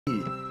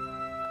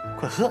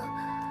快喝！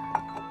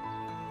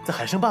再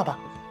喊声爸爸，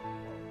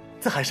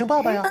再喊声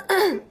爸爸呀！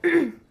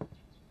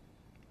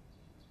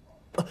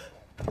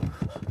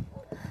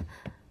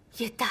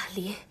叶大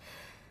林，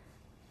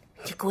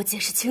你给我解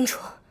释清楚！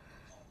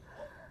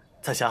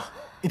彩霞，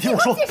你听我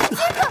说！解释清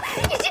楚！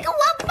你这个王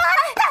八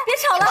蛋！别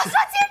吵了！我说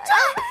清楚！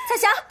彩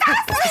霞，打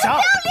死你个不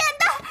要脸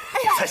的！哎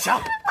呀，彩霞，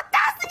我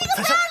打死你个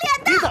不要脸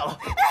的！别打了，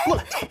过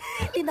来！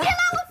别拉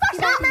我放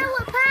手！妈妈，我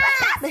怕！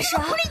没事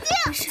啊，狐狸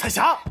精！彩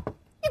霞，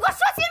你给我说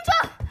清楚！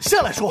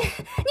下来说！你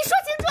说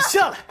清楚！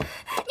下来！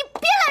你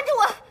别拦着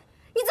我！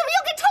你怎么又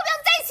跟臭婊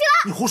子在一起了？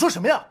你胡说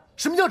什么呀？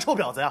什么叫臭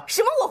婊子呀？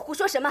什么我胡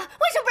说什么？为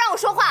什么不让我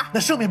说话？那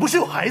上面不是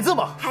有孩子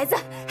吗？孩子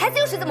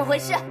又是怎么回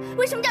事？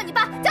为什么叫你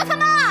爸叫他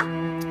妈啊？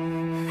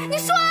你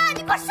说啊！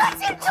你给我说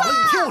清楚！好了，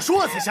你听我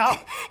说啊，彩霞。你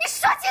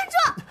说清楚！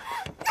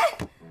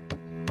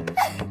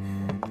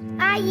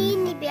阿姨，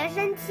你别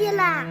生气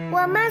了。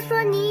我妈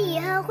说你以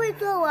后会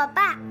做我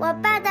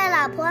爸的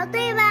老婆，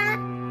对吧？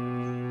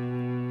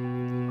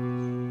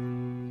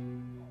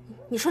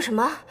你说什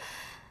么？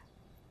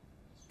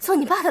做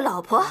你爸的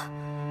老婆？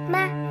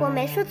妈，我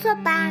没说错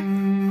吧？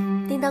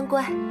叮当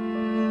乖，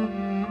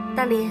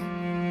大林，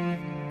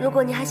如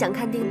果你还想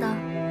看叮当，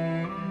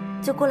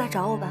就过来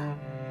找我吧。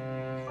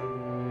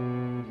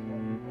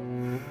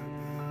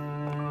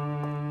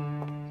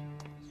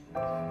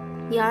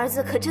你儿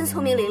子可真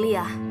聪明伶俐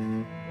啊！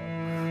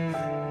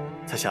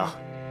彩霞，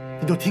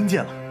你都听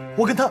见了，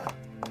我跟他，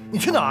你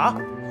去哪儿啊？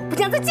我不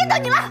想再见到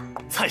你了。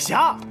彩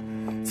霞，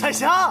彩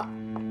霞。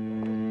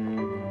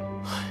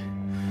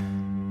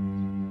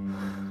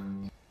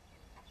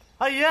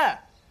阿姨，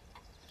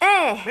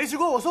哎，煤气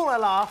锅我送来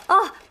了啊！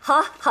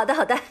哦，好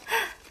的。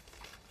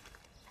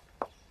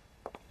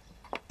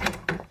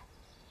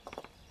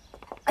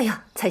哎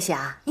呀，彩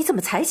霞，你怎么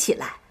才起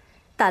来？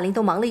大林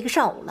都忙了一个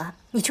上午了，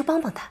你去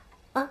帮帮他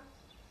啊！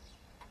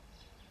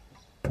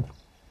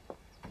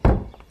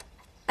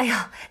哎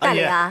呀，大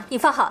林啊，你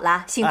放好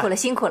了，辛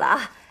苦了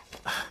啊！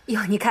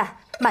哟，你看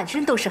满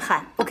身都是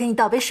汗，我给你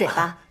倒杯水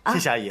吧。谢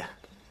谢阿姨。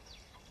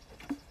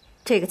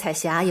这个彩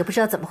霞也不知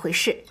道怎么回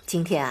事，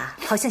今天啊，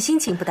好像心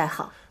情不太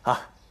好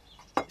啊。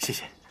谢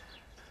谢。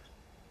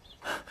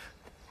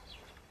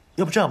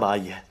要不这样吧，阿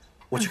姨，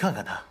我去看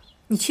看他。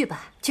你去吧，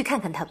去看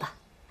看他吧。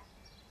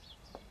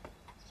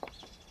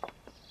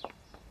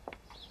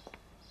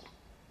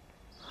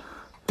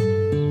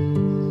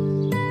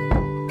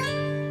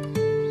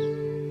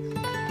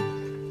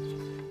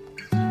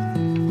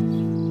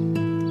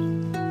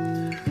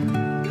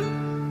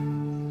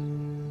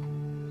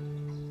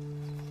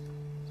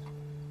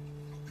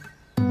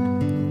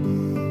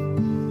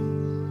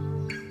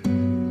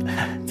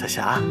彩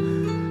霞，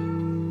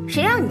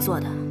谁让你做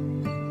的？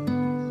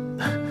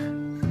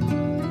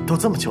都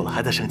这么久了，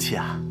还在生气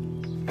啊？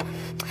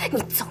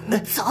你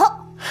走！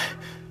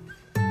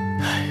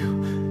哎呦，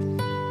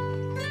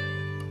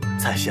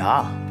彩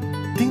霞，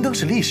叮当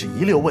是历史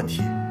遗留问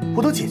题，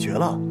我都解决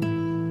了。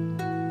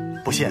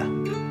不信，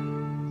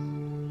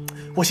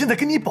我现在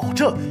跟你保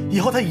证，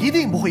以后他一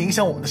定不会影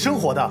响我们的生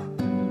活的。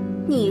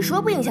你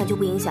说不影响就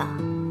不影响，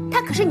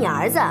他可是你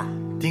儿子。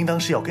叮当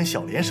是要跟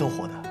小莲生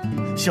活的。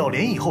小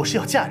莲以后是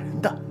要嫁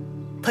人的，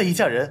她一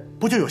嫁人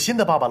不就有新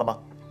的爸爸了吗？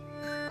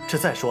这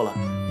再说了，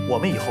我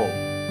们以后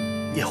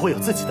也会有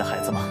自己的孩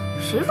子吗？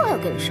谁说要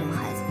跟你生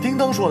孩子？叮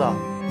当说的。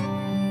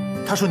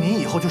他说你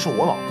以后就是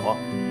我老婆，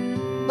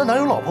那哪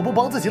有老婆不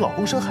帮自己老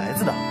公生孩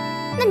子的？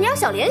那你让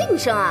小莲给你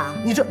生啊？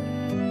你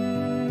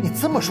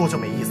这么说就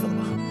没意思了吧？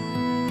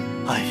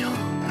哎呦，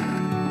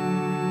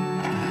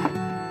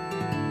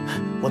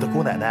我的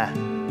姑奶奶，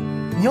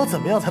你要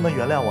怎么样才能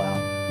原谅我呀？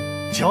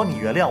只要你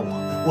原谅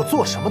我，我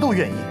做什么都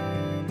愿意，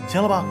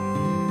行了吧？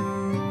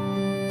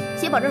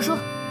写保证书。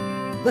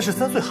那是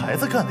3岁孩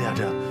子干的呀，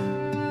这。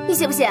你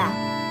写不写？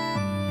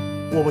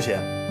我不写。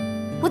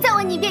我再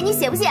问你一遍，你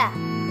写不写？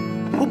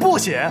我不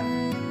写。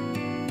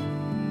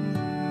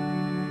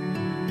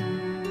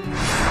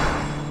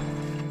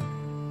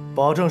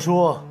保证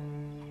书，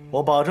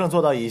我保证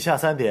做到以下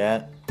3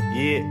点：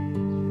一，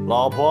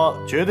老婆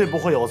绝对不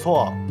会有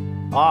错；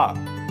二，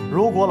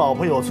如果老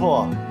婆有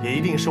错，也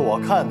一定是我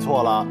看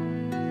错了；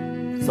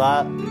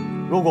三，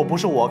如果不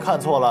是我看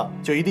错了，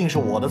就一定是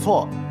我的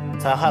错，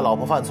才害老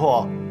婆犯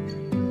错。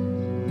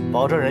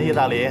保证人叶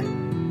大林。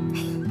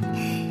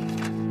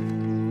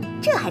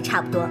这还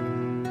差不多。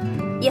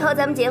以后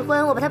咱们结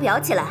婚，我把它裱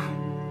起来，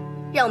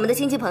让我们的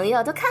亲戚朋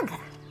友都看看。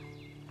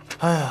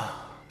哎呀，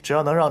只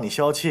要能让你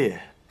消气，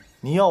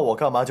你要我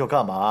干嘛就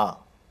干嘛。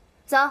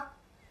走。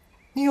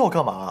你要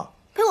干嘛？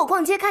陪我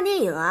逛街看电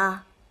影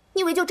啊！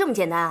你以为就这么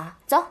简单啊？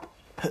走。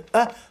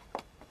哎。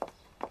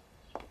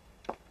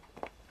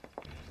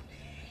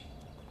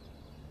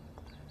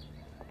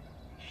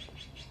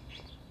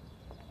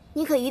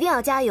你可一定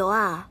要加油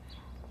啊！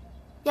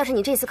要是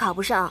你这次考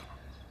不上，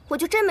我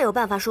就真没有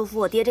办法说服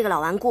我爹这个老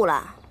顽固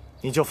了。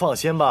你就放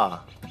心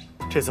吧，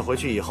这次回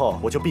去以后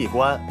我就闭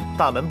关，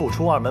大门不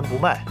出，二门不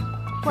迈，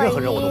任何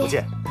人我都不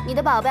见。你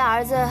的宝贝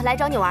儿子来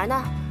找你玩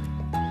呢？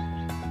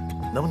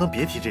能不能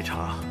别提这茬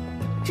啊？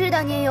知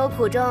道你也有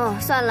苦衷，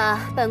算了，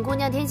本姑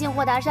娘天性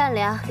豁达善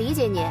良，理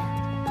解你。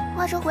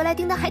话说回来，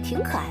叮当还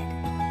挺可爱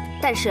的，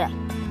但是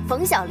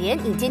冯小莲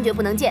你坚决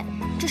不能见，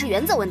这是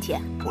原则问题。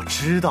我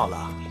知道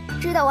了，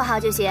知道我好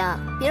就行，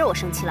别惹我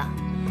生气了。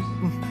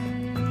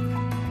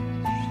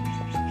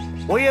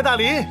我叶大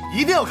林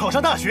一定要考上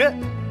大学，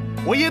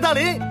我叶大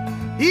林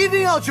一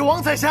定要娶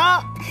王彩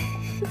霞。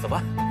走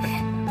吧。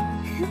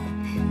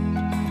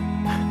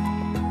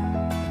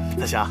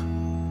彩霞，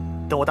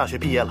等我大学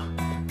毕业了，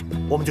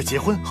我们就结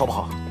婚，好不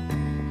好？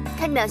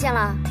看你表现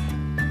了。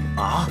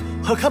啊，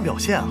还要看表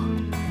现啊？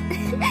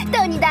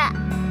逗你的。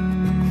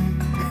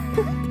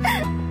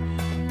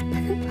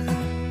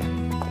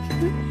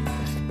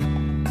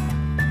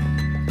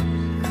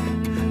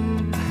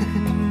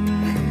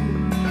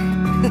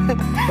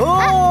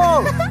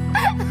哦。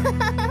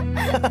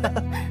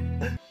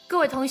各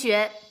位同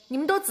学，你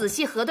们都仔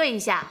细核对一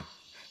下，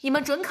你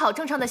们准考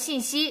证上的信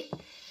息，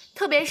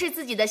特别是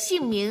自己的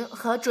姓名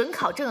和准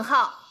考证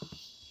号。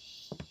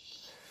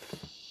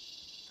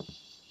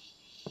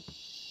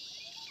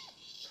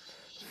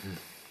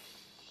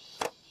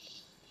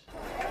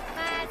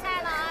买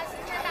菜了，新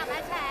鲜的大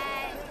白菜！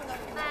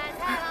买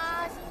菜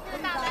了，新鲜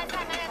的大白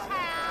菜，买点菜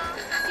啊！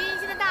新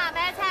鲜的大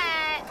白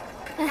菜，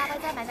大白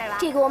菜买点吧。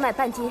这个我买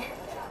半斤。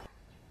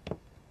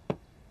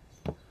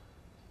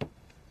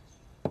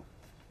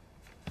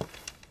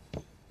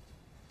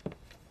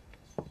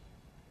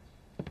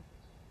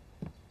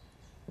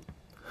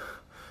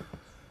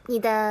你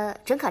的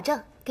准考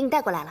证给你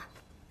带过来了。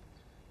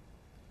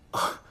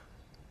啊。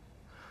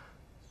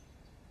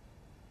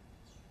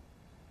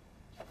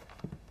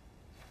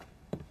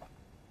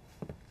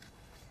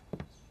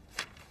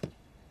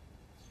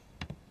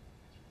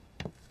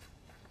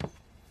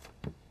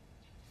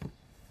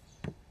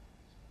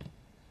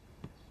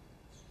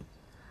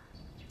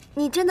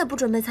你真的不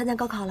准备参加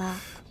高考了？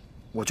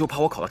我就怕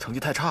我考的成绩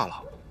太差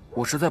了，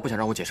我实在不想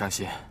让我姐伤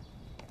心。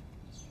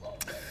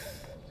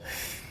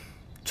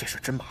这事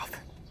真麻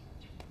烦。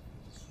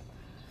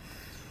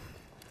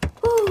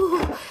哦，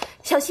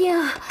小心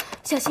啊，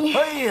小心！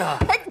哎呀，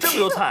这么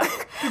多菜，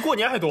比过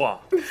年还多啊！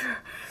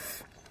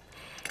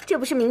这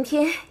不是明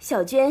天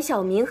小娟、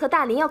小明和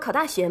大林要考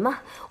大学吗？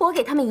我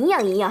给他们营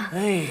养营养。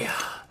哎呀，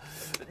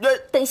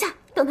等一下，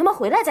等他们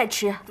回来再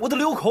吃。我都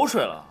流口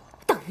水了。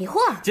等一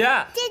会儿。姐，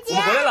姐，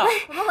我们回来了。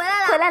我们回来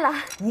了。回来了。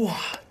哇，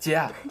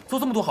姐，做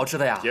这么多好吃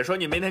的呀！姐说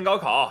你明天高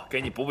考，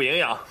给你补补营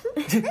养。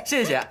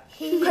谢谢姐。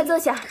快坐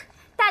下。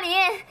大林，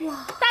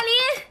哇，大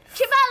林，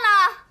吃饭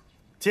了。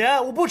姐，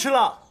我不吃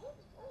了，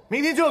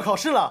明天就要考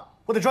试了，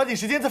我得抓紧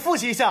时间再复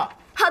习一下。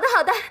好的，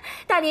好的，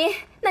大林，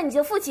那你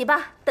就复习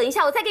吧，等一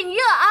下我再给你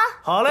热啊。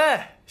好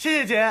嘞，谢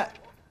谢姐。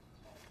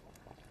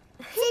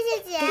谢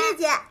谢姐，谢谢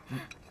姐。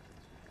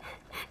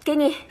给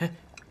你。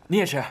你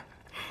也吃。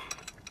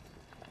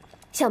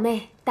小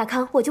妹，大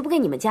康，我就不给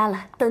你们加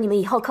了，等你们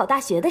以后考大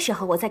学的时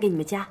候，我再给你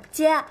们加。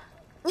姐，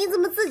你怎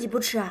么自己不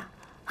吃啊？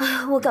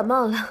啊，我感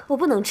冒了，我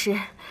不能吃。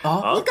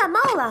啊！你感冒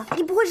了？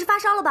你不会是发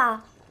烧了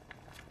吧？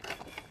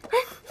哎，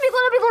别过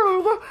来，别过来，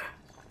别过来！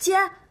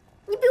姐，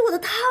你比我的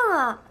烫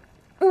啊！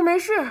我没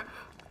事，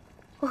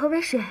我喝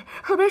杯水，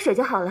喝杯水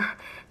就好了。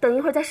等一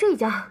会儿再睡一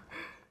觉。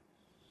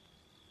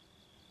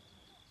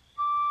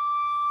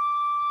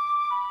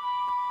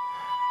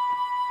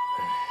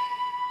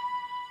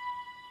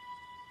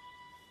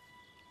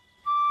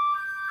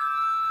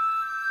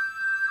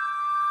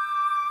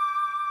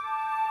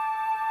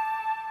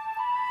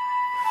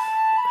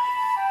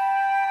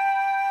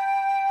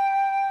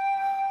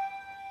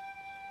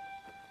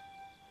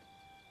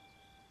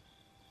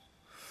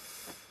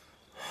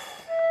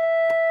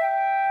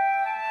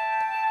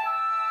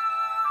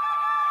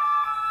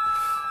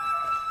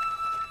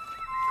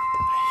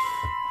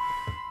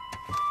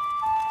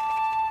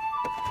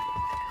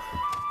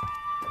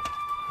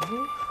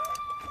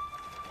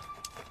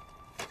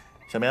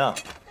小明，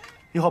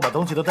一会儿把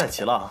东西都带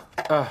齐了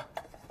啊。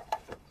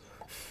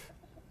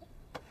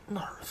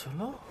哪儿去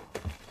了？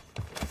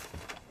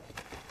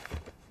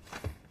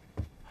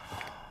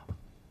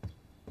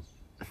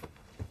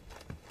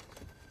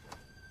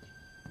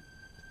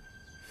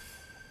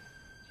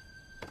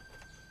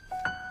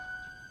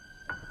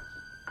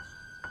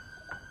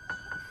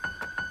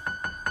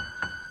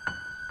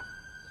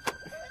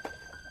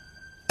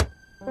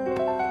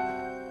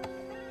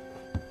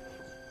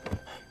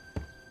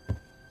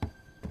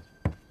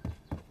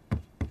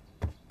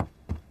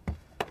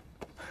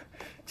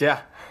姐，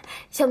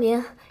小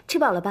明，吃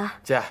饱了吧？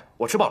姐，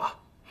我吃饱了。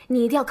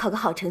你一定要考个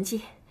好成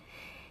绩，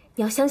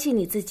你要相信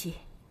你自己，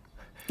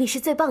你是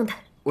最棒的。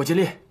我尽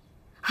力。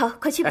好，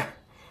快去吧，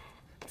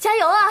加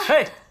油啊！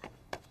嘿。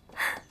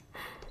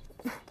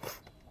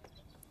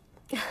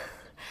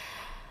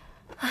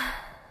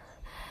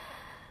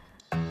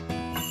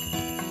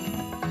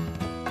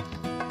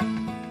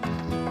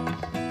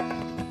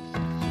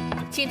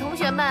请同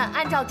学们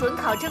按照准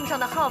考证上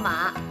的号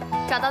码，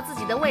找到自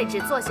己的位置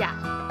坐下。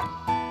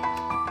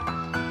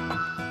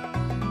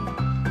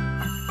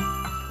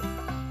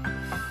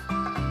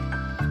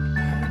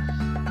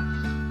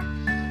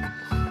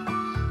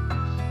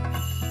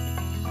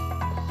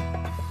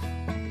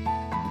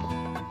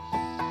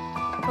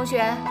同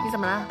学，你怎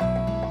么了？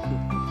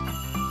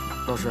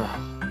老师，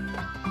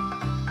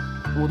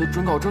我的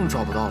准考证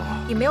找不到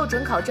了。你没有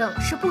准考证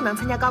是不能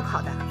参加高考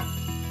的。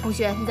同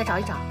学，你再找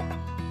一找。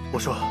我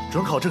说，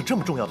准考证这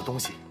么重要的东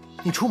西，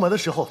你出门的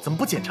时候怎么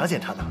不检查检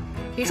查呢？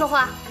别说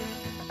话。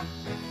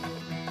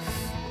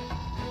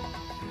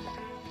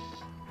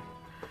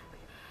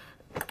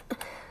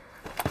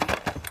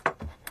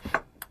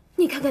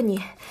你看看你，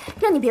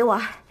让你别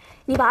玩，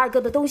你把二哥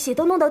的东西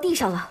都弄到地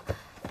上了。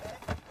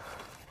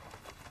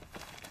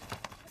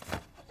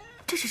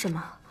这是什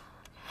么？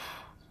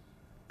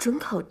准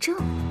考证？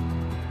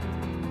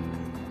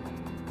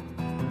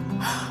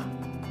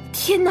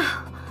天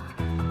哪！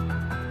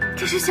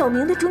这是小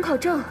明的准考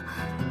证，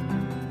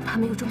他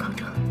没有准考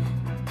证，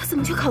他怎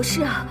么去考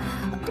试啊？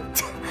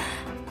姐，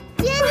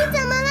你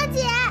怎么了？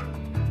姐，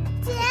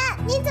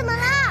你怎么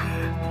了？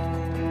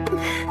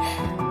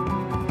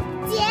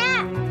姐，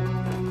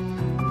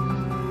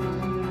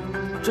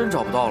真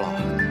找不到了，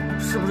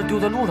是不是丢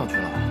在路上去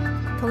了？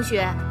同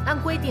学，按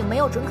规定没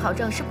有准考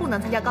证是不能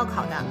参加高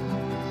考的。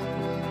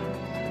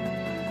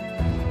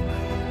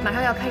马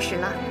上要开始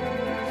了，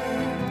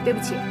对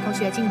不起，同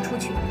学，请你出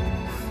去。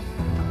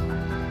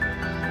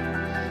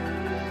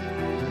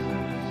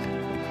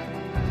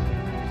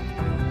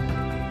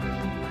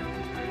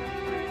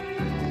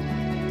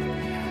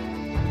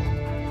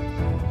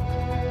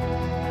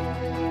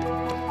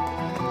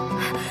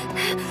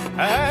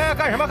哎，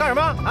干什么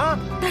啊？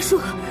大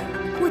叔，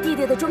我弟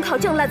弟的准考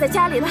证落在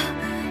家里了，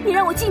你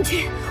让我进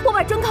去，我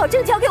把准考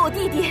证交给我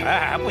弟弟。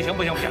哎，不行，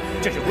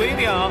这是规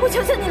定。我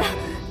求求你了，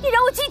你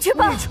让我进去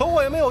吧。你求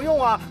我也没有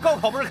用啊，高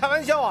考不是开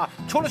玩笑啊，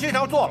出了去是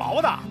要坐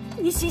牢的。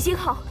你行行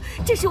好，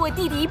这是我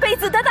弟弟一辈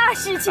子的大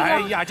事情啊！哎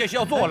呀，这是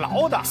要坐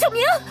牢的。小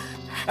明，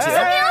小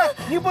明，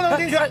你不能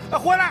进去，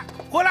回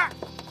来！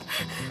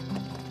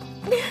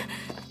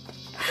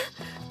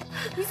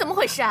你怎么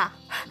回事啊？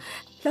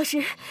老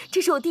师，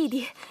这是我弟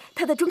弟，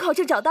他的准考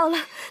证找到了，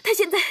他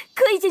现在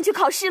可以进去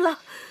考试了。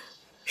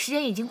时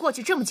间已经过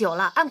去这么久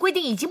了，按规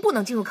定已经不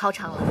能进入考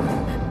场了。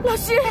老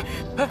师，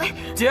哎，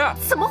姐，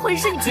怎么回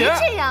事？你别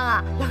这样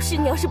啊！老师，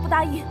你要是不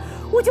答应，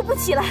我就不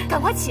起来。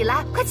赶快起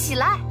来，快起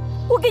来！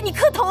我给你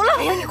磕头了。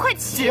哎呀，你快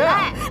起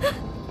来！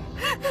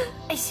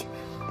哎呀，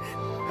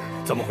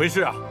怎么回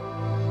事啊？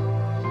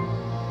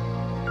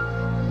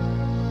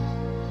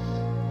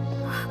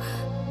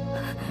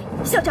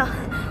校长，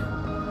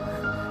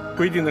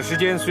规定的时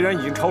间虽然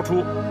已经超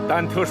出，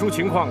但特殊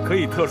情况可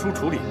以特殊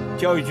处理。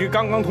教育局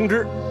刚刚通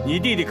知，你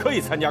弟弟可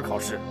以参加考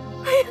试。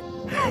哎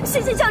呀，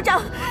谢谢校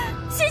长，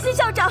谢谢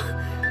校长。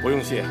不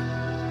用谢，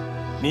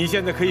你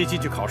现在可以进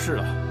去考试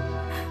了。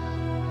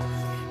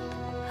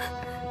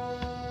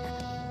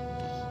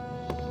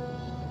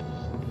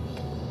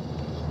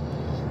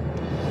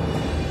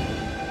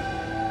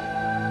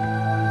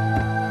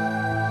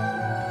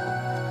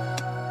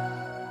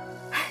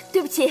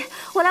对不起，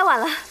我来晚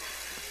了。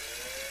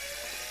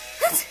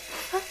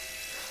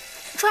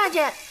川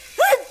姐，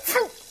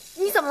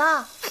你怎么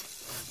了？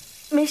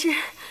没事，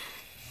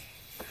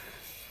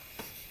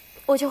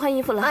我去换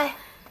衣服了。哎，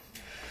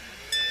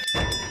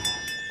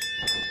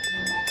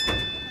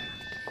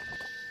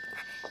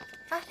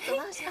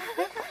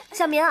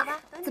小明，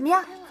怎么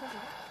样？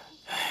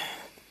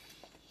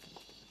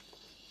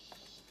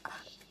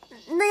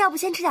那要不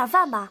先吃点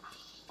饭吧？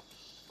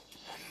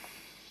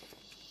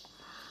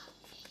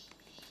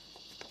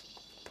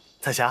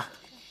彩霞，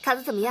考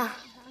得怎么样？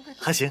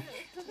还行。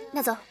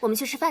那走，我们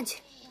去吃饭去。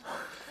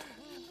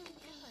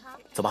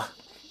走吧。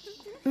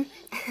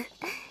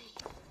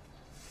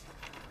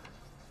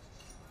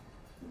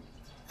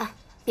啊，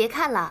别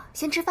看了，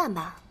先吃饭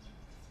吧。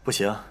不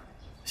行，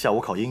下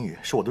午考英语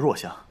是我的弱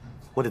项，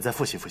我得再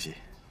复习复习。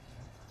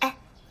哎，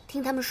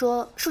听他们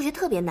说数学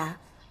特别难，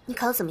你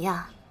考得怎么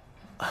样？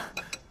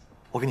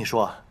我跟你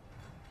说啊，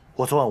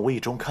我昨晚无意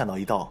中看到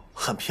一道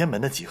很偏门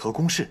的几何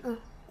公式，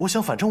我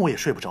想反正我也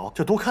睡不着，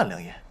就多看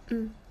2眼。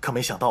可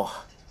没想到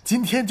啊，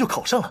今天就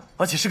考上了，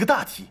而且是个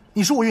大题。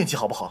你说我运气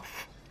好不好？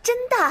真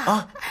的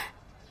啊！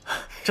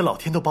这老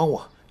天都帮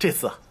我，这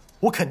次啊，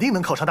我肯定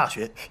能考上大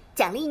学。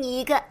奖励你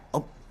一个。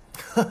哦，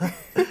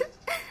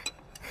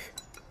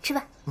吃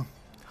吧。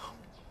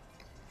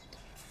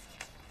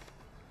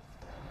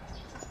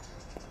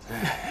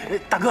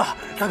大哥，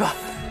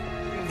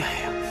哎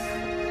呀，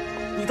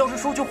你倒是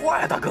说句话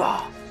呀，大哥。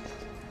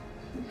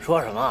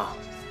说什么？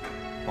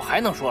我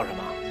还能说什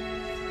么？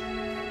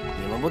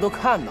你们不都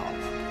看到了吗？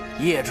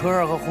叶春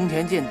儿和洪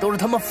田进都是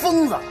他妈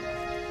疯子。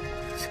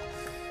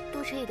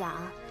多吃一点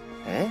啊。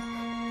哎，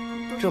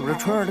这不是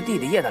春儿的弟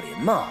弟叶大林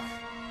吗？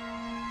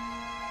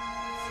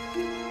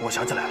我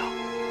想起来了，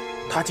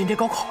他今天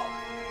高考，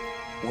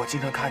我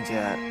经常看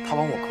见他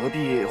往我隔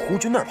壁胡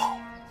军那儿跑，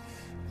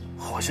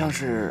好像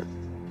是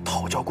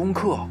讨教功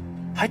课，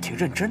还挺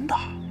认真的。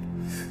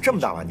这么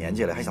大把年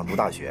纪了，还想读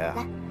大学啊？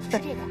来，吃这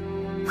个。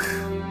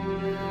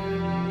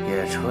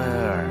叶春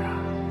儿啊，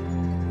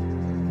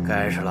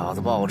该是老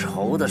子报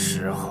仇的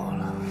时候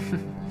了。哼！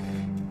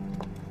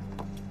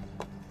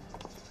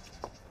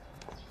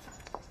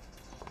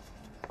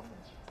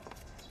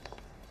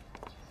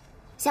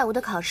下午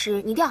的考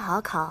试你一定要好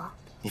好考。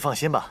你放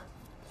心吧，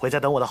回家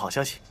等我的好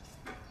消息。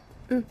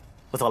嗯，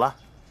我走了。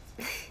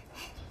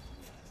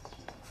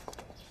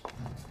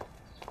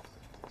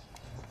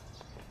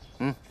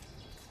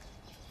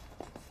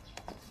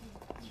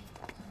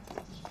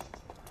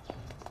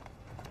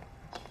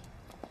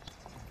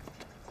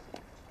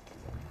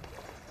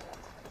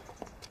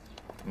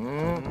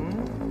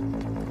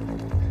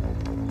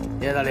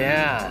叶大林，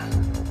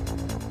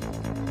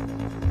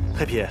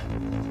黑皮，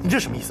你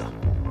这什么意思啊？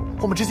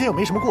我们之间又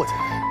没什么过节，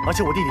而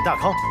且我弟弟大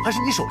康还是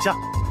你手下。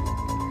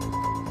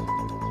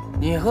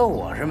你和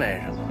我是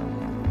没什么，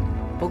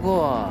不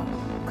过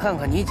看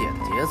看你姐的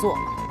杰作，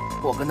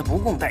我跟她不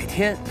共戴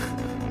天。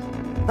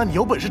那你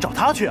有本事找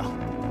她去啊！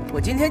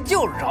我今天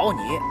就是找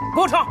你，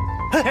给我唱！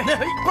过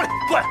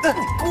来，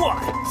过来，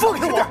放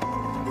开我！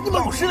你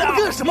们老实点！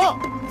干什么？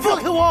放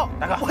开我！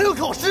大哥，我还要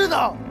考试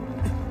呢。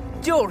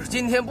就是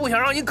今天不想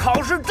让你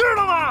考试，知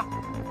道吗？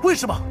为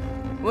什么？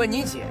问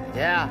你姐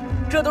姐呀，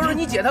这都是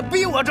你姐她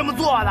逼我这么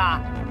做的。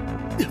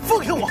你放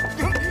开我！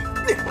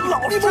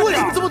你们为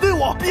什么这么对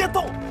我？别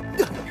动！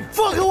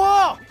放开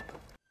我！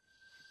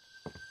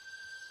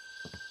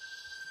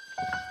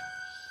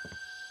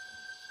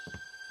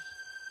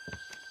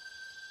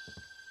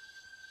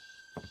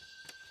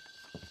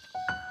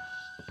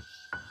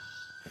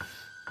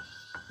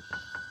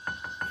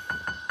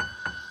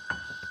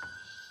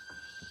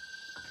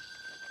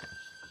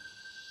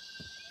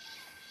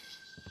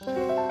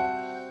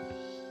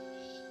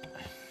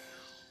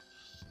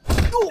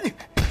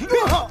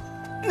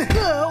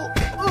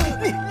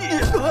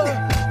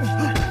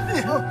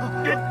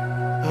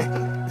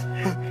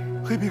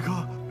黑皮哥，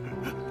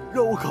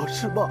让我考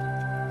试吧，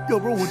要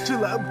不然我真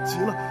来不及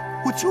了。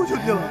我求求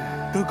你了，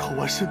等考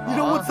完试，你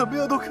让我怎么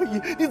样都可以，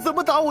你怎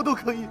么打我都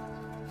可以。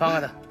放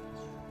开他！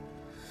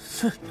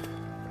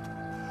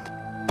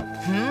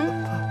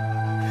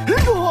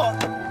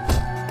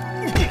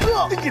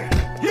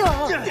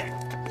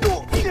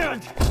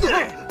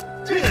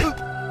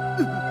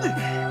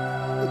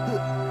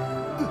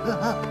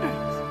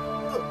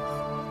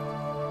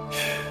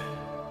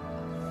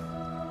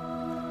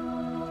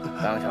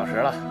半个小时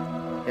了，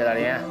叶大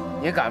林，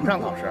你赶不上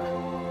考试了，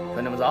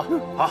跟着我们走。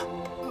好，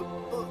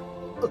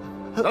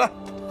走了。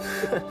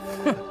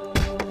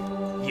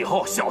以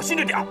后小心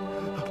着点。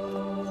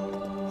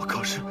我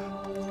考试，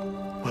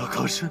我要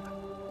考试，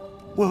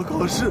我要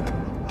考试，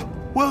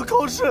我要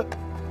考试！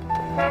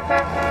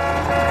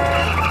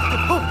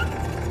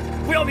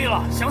不要命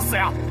了，想死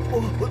呀？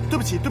对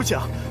不起，对不起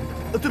啊，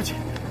对不起。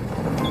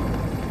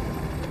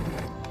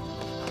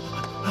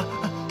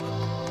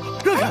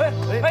让开！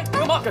哎，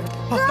干嘛？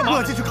我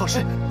要进去考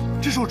试，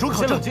这是我准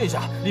考证。先冷静一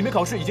下，里面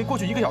考试已经过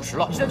去1个小时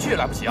了，你现在去也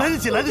来不及啊！来得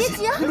及，来得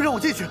及！你们让我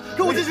进去，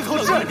让我进去考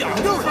试！让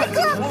我开！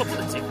说了不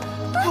能进。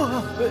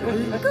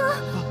哥，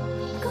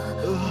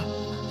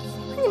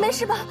你没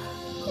事吧？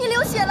你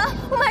流血了，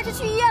我们还是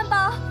去医院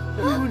吧。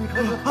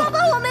爸爸，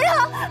我没有。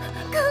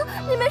哥，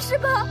你没事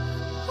吧？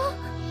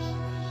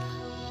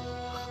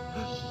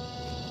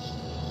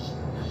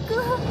哥，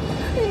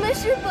你没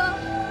事吧？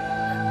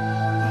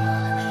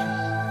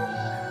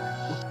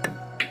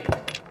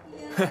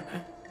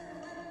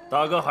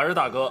大哥还是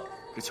大哥，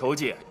这球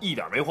技一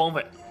点没荒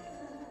废。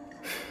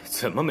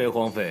怎么没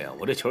荒废啊？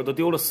我这球都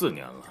丢了4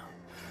年了。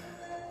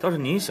倒是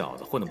你小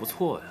子混得不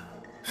错呀，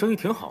生意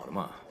挺好的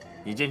嘛。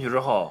你进去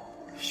之后，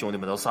兄弟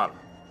们都散了，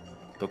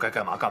都该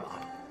干嘛干嘛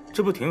了。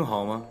这不挺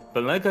好吗？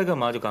本来该干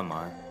嘛就干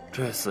嘛呀。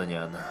这4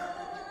年呢，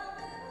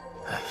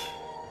哎，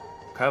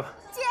开吧。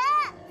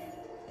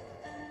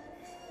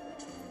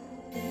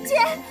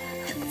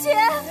姐，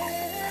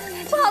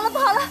不好了不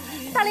好了，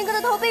大林哥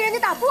的头被人家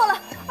打破了，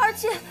而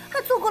且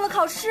还错过了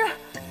考试。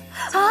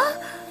啊！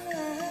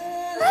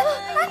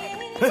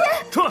姐，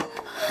出来！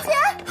姐，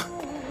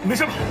没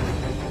事吧？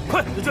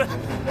快，你追！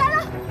来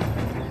了，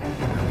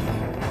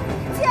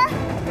姐。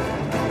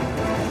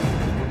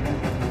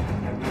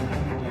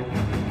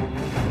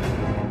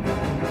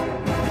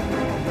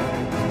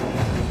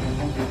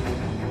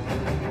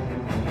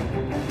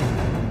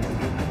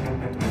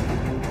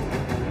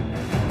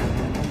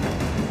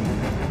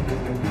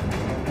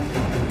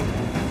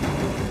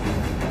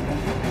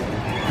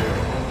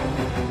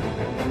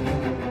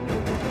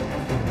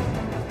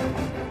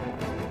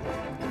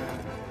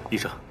医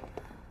生，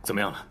怎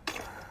么样了？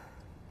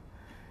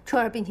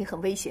春儿病情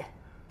很危险，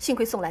幸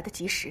亏送来的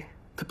及时。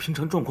他平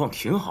常状况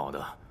挺好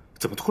的，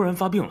怎么突然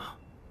发病了？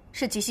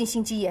是急性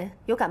心肌炎，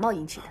由感冒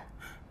引起的。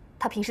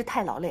他平时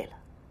太劳累了，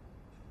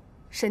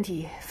身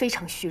体非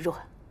常虚弱，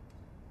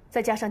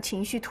再加上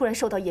情绪突然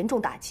受到严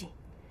重打击，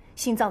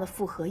心脏的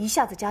负荷一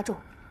下子加重，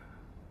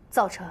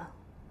造成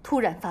突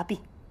然发病。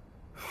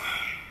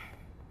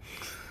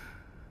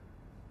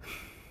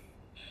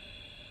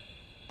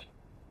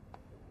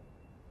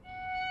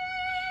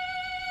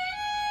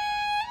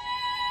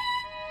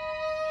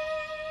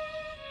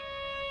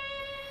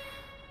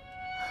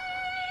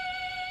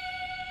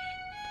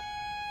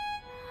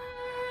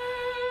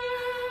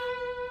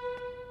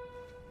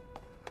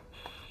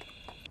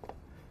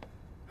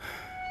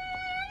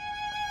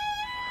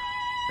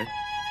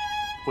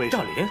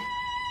大林，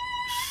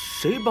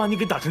谁把你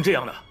给打成这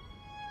样的？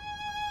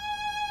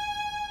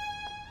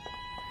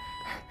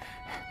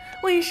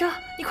魏医生，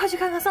你快去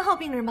看看3号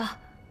病人吧。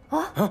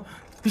啊，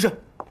医生，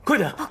快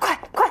点！啊，快！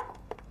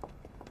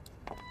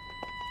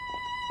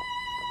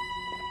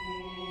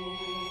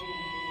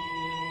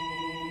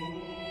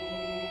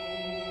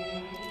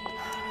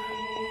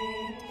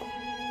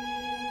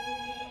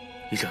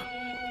医生，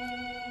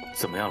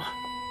怎么样了？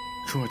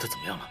春儿她怎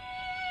么样了？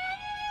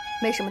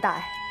没什么大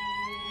碍，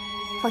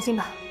放心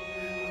吧。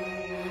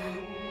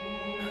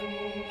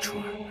春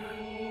儿，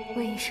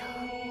魏医生，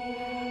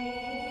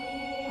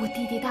我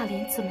弟弟大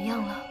林怎么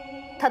样了？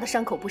他的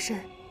伤口不深，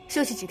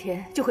休息几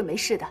天就会没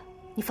事的，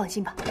你放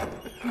心吧。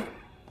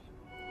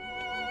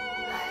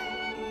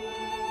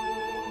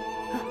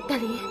大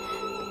林，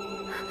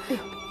哎呦，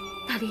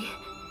大林，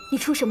你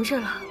出什么事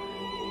了？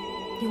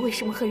你为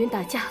什么和人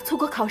打架，错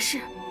过考试？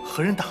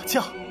和人打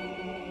架，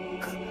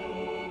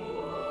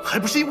还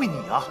不是因为你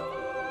啊！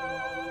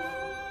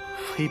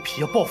黑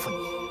皮要报复你，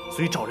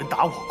所以找人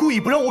打我，故意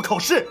不让我考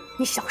试。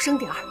你小声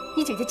点儿，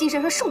你姐姐精神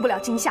上受不了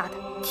惊吓的。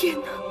天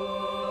哪，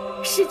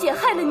师姐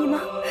害了你吗？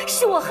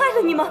是我害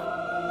了你吗？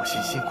我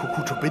辛辛苦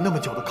苦准备那么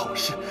久的考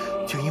试，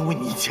就因为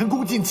你前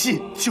功尽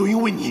弃，就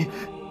因为你，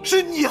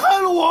是你害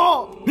了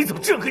我！你怎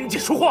么这样跟你姐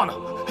说话呢？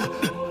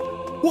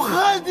我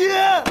害你！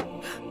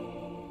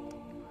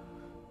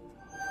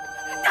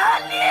大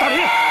林！大林！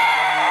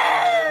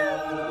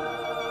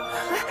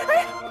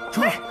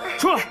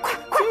春儿，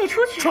快，你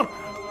出去！春儿，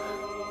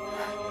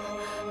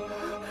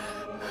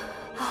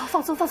好，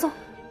放松。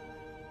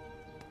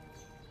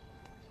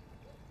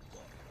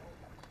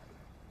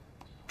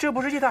这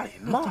不是叶大林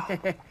吗？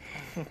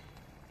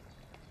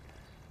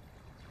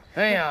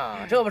哎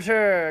呀，这不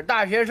是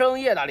大学生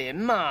叶大林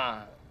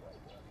吗？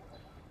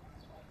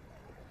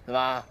对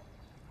吧？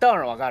瞪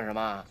着我干什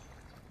么？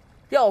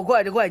要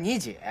怪就怪你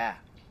姐，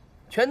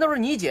全都是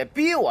你姐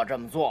逼我这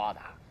么做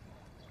的。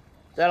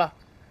对了，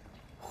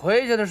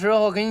回去的时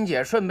候给你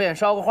姐顺便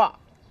捎个话，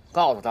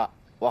告诉她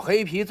我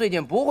黑皮最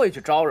近不会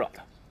去招惹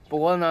她，不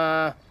过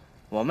呢，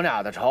我们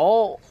俩的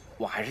仇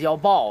我还是要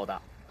报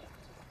的。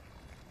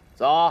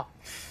走。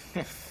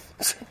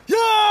呀！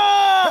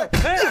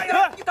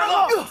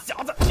大哥，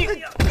小子，你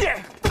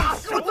打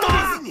死我！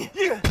打死你！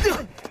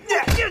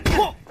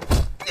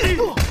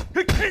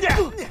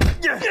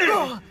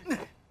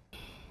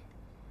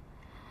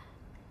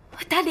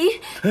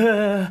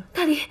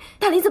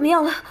大林怎么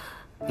样了？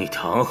你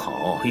躺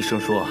好，医生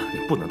说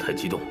你不能太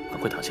激动，赶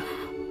快躺下。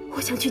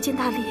我想去见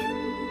大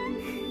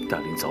林。大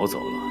林早走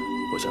了，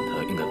我想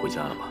他应该回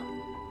家了吧？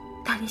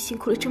大林辛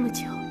苦了这么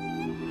久，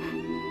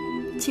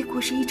结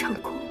果是一场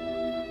空。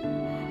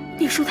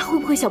你说他会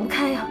不会想不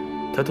开啊？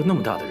他都那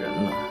么大的人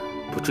了，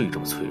不至于这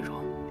么脆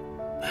弱。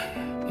哎，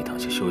你躺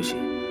下休息，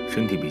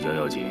身体比较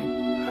要紧。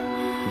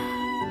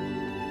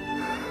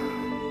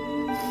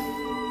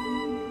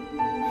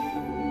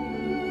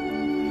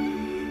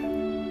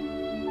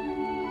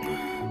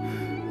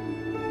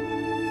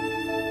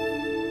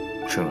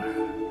春儿，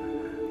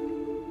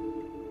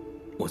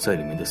我在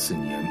里面的4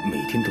年，每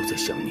天都在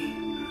想你。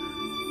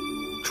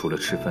除了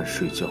吃饭、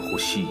睡觉、呼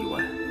吸以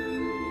外，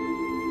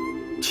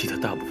其他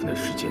大部分的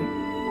时间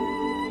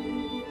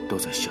都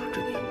在想着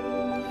你。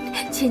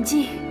钱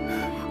进，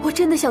我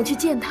真的想去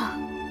见他。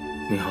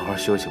你好好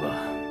休息吧。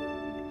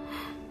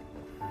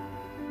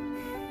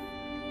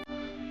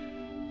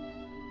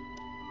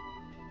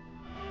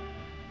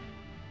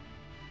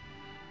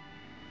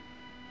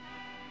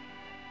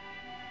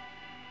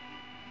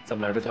咱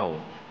们来这跳舞，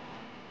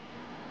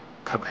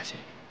开不开心？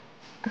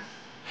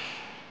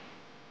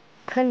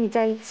和你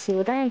在一起，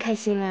我当然开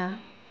心了。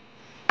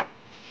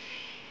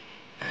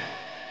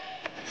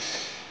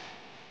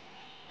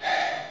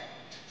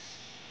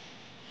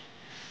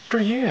这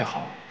音乐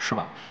好，是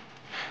吧？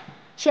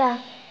是啊，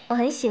我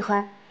很喜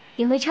欢。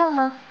你会唱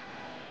吗？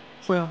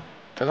会啊。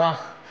志刚，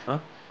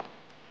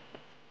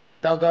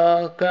大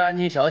哥跟安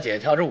妮小姐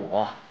跳支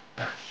舞。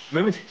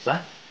没问题，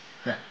来。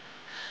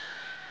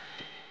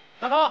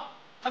大高，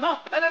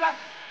来。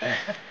哎，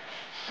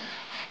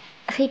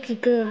黑皮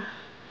哥。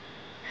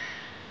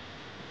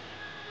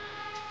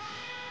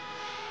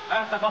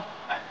哎，大高，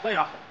哎，乐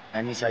雅，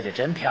安妮小姐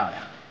真漂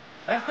亮。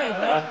哎，会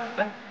来。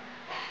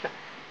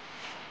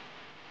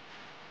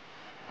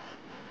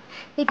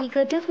黑皮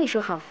哥真会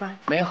说好话。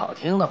没好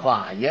听的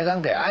话也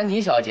敢给安妮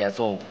小姐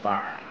做舞伴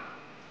啊。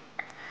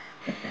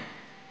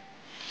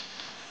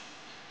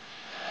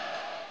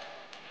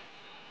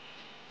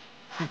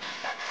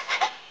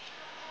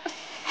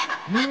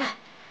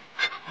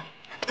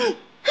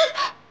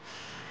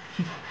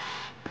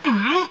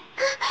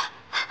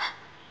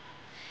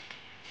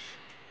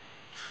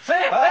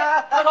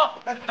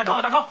哎，大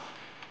高，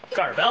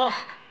这儿呗，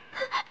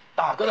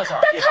大哥的事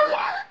儿别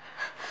管。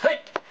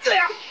嘿，这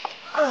样，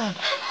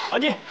安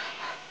妮，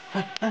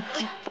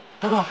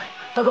大哥，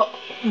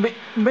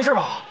没事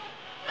吧？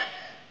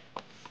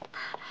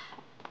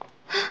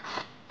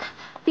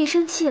别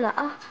生气了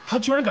啊！他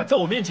居然敢在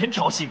我面前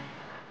挑衅，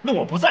那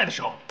我不在的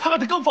时候，他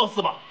更放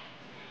肆吧？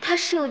他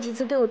是有几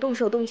次对我动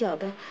手动脚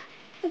的，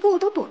不过我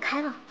都躲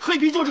开了。黑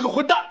皮就是个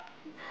混蛋。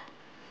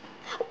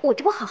我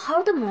这不好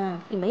好的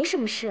吗？你没什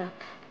么事，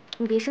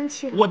你别生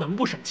气了。我能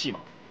不生气吗？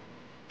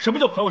什么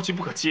叫朋友妻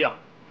不可欺啊？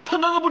他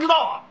难道不知道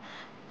啊？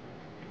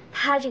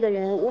他这个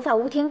人无法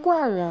无天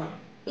惯了，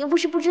又不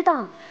是不知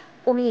道，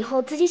我们以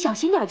后自己小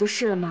心点就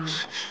是了嘛。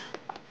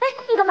哎，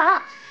你干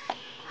嘛？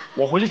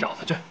我回去找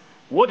他去，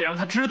我得让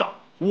他知道，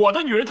我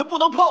的女人他不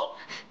能碰。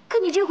可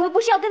你这回不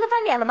是要跟他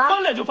翻脸了吗？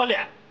翻脸就翻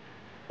脸，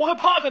我还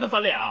怕跟他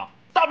翻脸啊？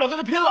大不了跟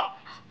他拼了。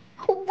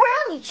我不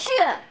让你去。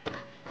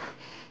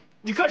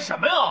你干什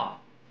么呀？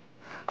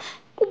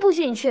我不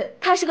许你去，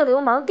他是个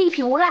流氓，地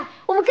痞无赖，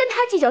我们跟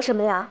他计较什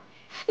么呀？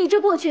你这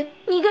过去，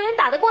你一个人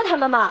打得过他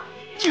们吗？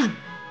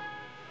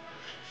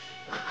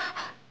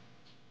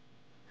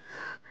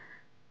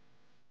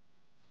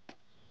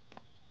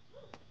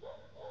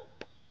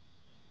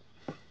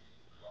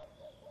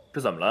这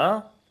怎么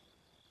了？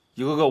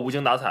一个个无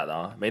精打采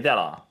的，没电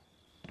了？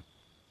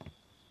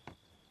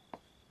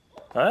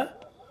哎，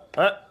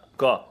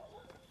哥，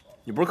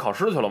你不是考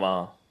试去了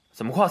吗？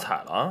怎么挂彩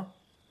了？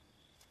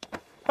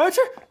哎，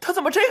他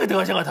怎么这个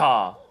德行啊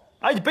他？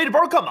哎，你背着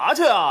包干嘛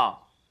去啊？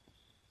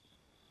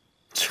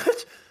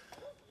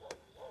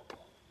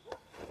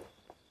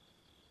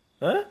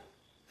哎，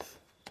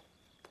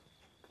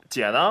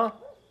姐呢？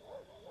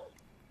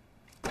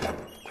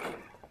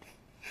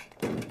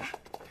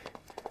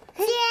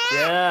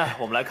姐，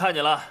我们来看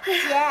你了。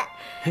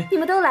姐，你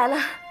们都来了，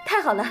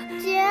太好了。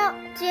姐，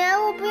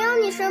我不要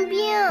你生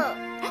病。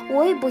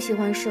我也不喜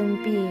欢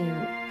生病。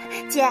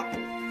姐，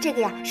这个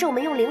呀是我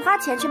们用零花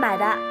钱去买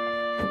的。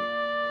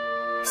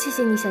谢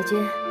谢你，小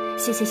娟。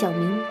谢谢小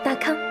明、大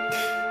康。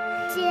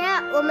姐，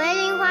我没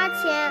零花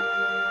钱，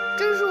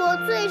这是我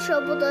最舍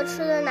不得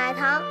吃的奶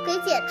糖，给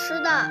姐吃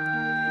的。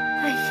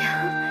哎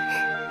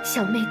呀，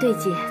小妹对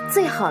姐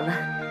最好了。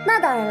那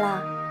当然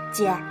了，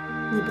姐，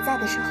你不在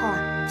的时候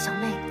啊，小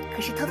妹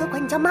可是偷偷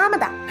管你叫妈妈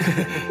的。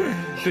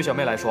对小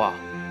妹来说啊，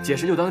姐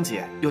是又当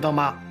姐又当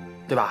妈，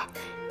对吧？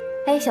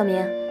哎，小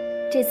明，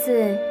这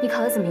次你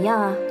考得怎么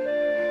样啊？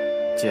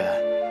姐，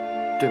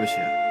对不起，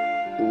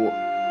我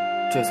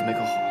这次没考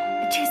好。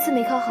这次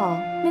没考好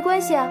没关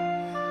系啊，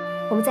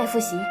我们再复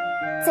习，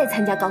再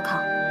参加高考。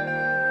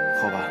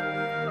好吧，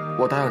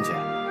我答应姐，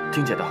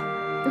听姐的。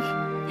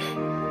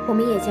我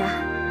们叶家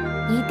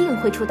一定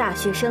会出大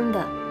学生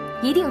的，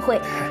一定会。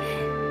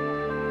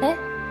哎，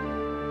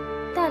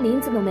大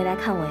林怎么没来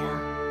看我呀？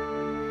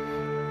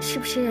是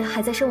不是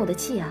还在生我的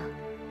气啊？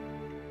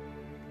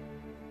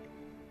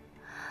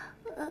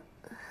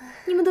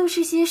你们都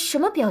是些什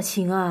么表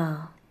情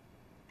啊？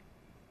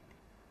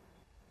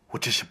我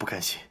真是不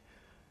甘心，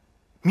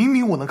明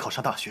明我能考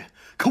上大学，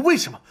可为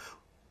什么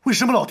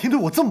老天对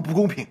我这么不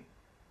公平？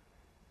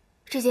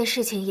这件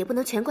事情也不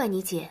能全怪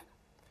你姐，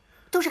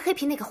都是黑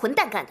皮那个混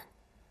蛋干的。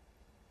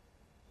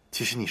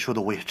其实你说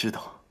的我也知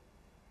道，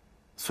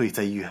所以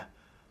在医院，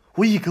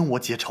我一跟我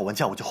姐吵完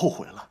架我就后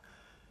悔了。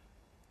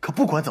可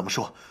不管怎么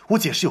说，我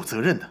姐是有责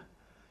任的，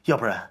要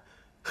不然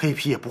黑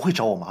皮也不会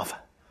找我麻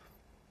烦。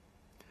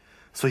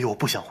所以我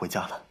不想回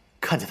家了，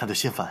看见他就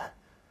心烦。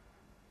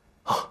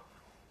啊，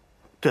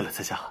对了，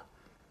彩霞，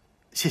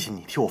谢谢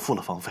你替我付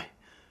了房费，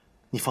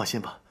你放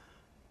心吧，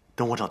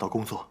等我找到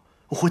工作，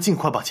我会尽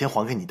快把钱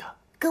还给你的。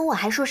跟我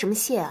还说什么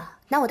谢啊？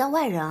拿我当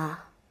外人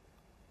啊？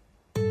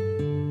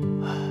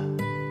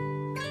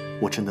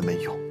我真的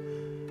没用。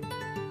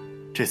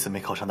这次没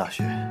考上大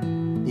学，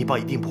你爸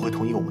一定不会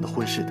同意我们的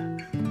婚事的。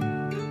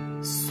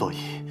所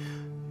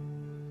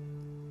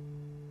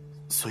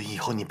以以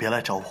后你别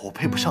来找我，我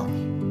配不上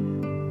你。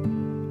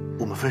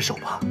我们分手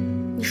吧。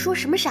你说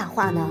什么傻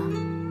话呢？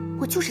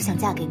我就是想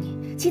嫁给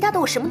你，其他的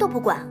我什么都不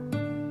管。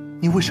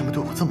你为什么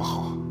对我这么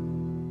好？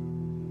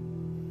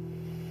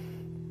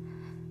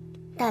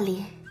大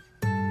林，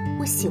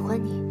我喜欢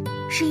你，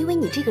是因为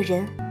你这个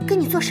人跟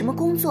你做什么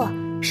工作、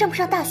上不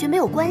上大学没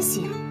有关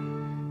系。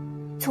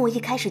从我一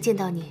开始见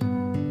到你，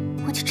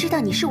我就知道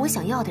你是我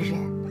想要的人。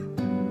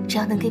只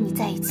要能跟你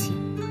在一起，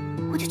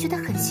我就觉得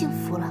很幸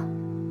福了。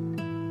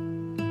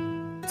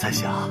彩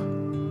霞，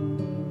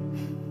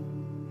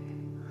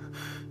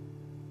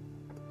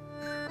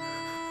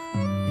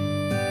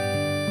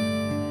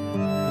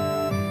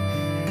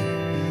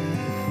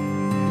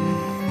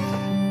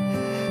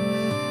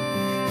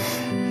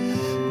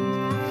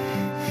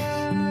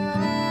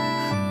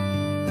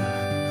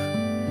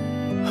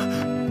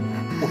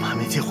我们还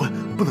没结婚，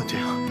不能这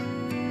样。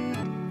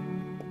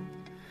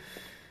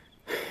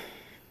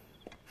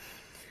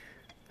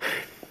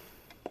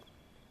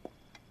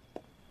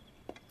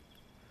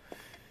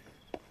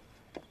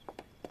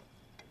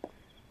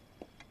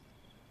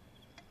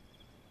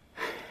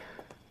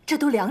这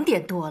都2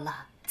点多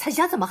了，彩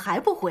霞怎么还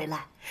不回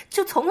来？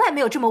就从来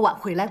没有这么晚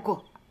回来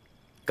过。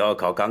高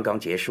考刚刚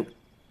结束，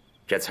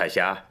这彩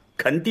霞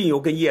肯定又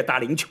跟叶大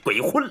林去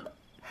鬼混了。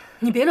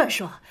你别乱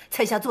说，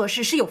彩霞做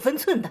事是有分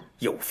寸的。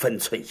有分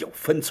寸，有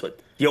分寸，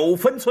有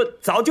分寸，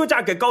早就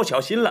嫁给高小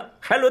新了，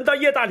还轮到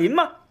叶大林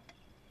吗？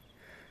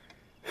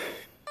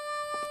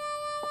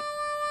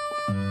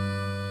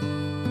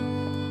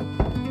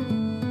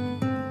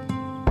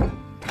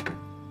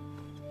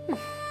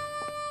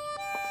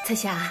彩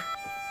霞，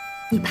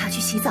你爸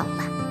去洗澡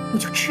了，你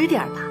就吃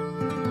点吧。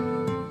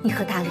你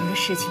和大林的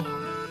事情，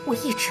我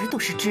一直都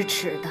是支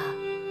持的，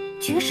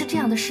绝是这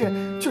样的事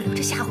就留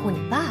着吓唬你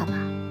爸爸。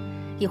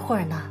一会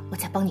儿呢，我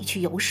再帮你去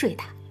游说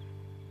他。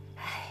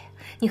哎，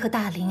你和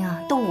大林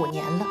啊，都5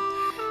年了，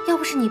要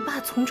不是你爸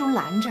从中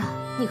拦着，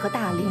你和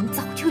大林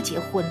早就结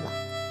婚了，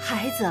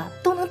孩子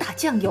都能打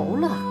酱油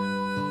了。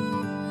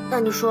那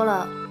你说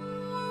了，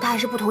他还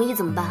是不同意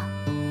怎么办？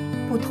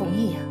不同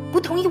意呀，不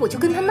同意我就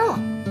跟他闹。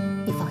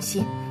你放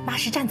心，妈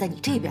是站在你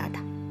这边的。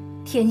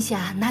天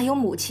下哪有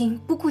母亲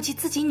不顾及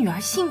自己女儿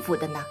幸福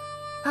的呢？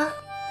啊！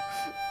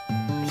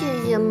谢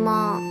谢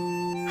妈。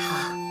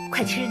好，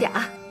快吃点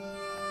啊！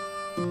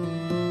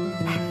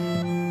来，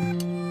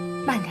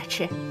慢点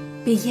吃，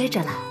别噎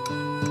着了。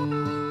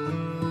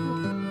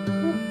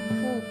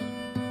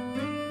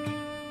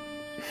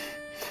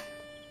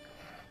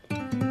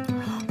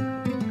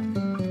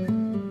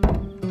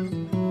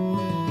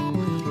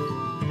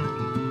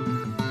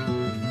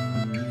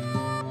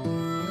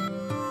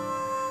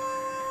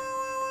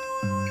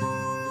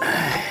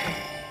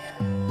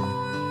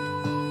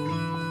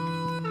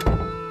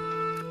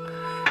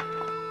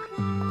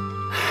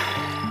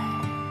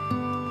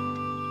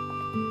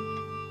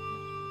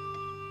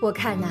我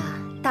看呐，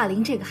大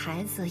林这个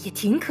孩子也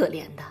挺可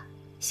怜的，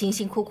辛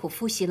辛苦苦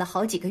复习了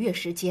好几个月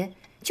时间，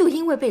就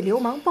因为被流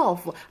氓报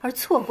复而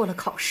错过了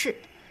考试。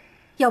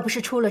要不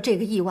是出了这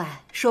个意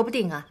外，说不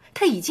定啊，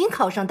他已经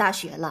考上大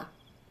学了。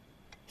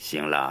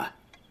行了，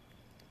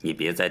你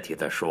别再替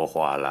他说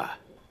话了。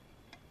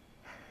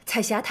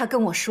彩霞她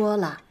跟我说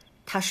了，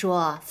她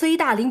说非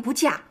大林不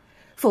嫁，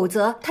否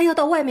则她要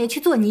到外面去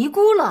做尼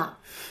姑了。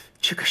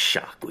这个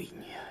傻闺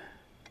女，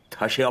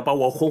她是要把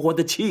我活活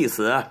的气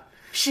死。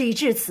事已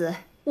至此，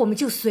我们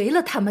就随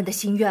了他们的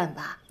心愿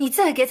吧。你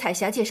再给彩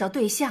霞介绍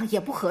对象也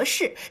不合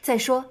适。再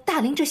说大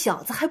林这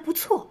小子还不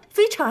错，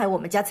非常爱我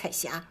们家彩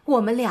霞，我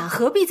们俩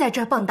何必在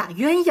这儿棒打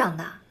鸳鸯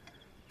呢？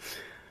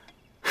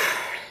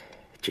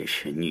真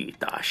是女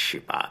大18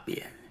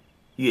变，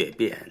越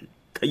变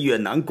她越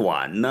难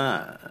管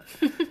呢。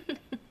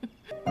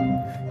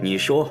你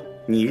说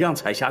你让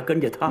彩霞跟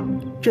着他，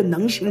这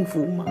能幸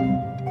福吗？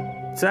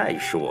再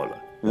说了，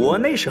我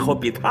那时候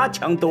比他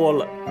强多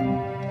了，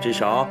至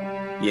少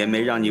也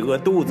没让你饿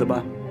肚子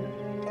吧？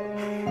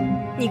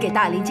你给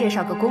大林介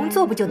绍个工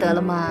作不就得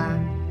了吗？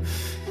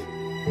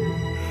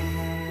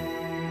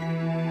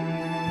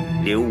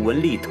刘文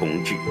丽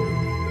同志，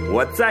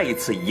我再一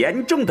次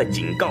严重的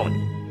警告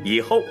你，以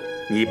后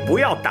你不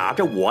要打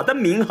着我的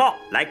名号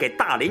来给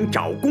大林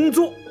找工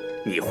作，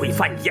你会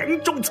犯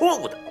严重错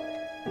误的。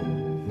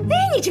哎，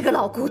你这个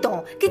老古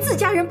董，给自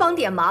家人帮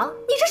点忙，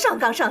你这上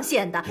纲上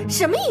线的，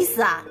什么意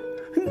思啊？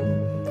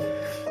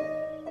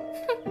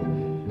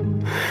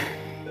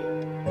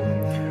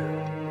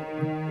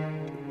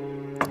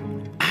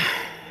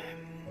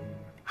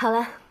好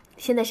了，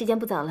现在时间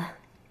不早了，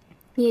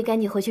你也赶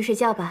紧回去睡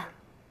觉吧。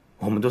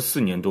我们都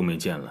4年都没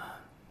见了，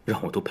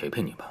让我多陪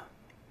陪你吧。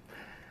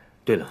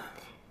对了，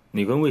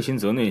你跟魏新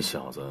泽那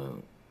小子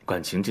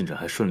感情进展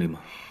还顺利吗？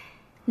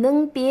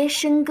能别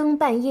深更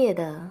半夜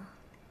的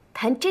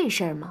谈这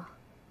事儿吗？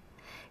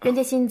人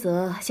家新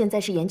泽现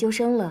在是研究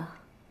生了，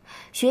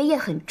学业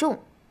很重，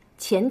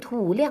前途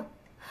无量。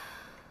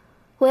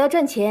我要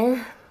赚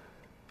钱，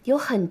有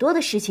很多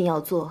的事情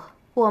要做，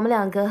我们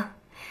2个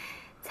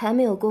才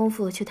没有功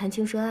夫去谈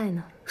情说爱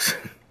呢。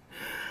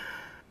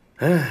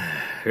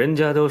哎，人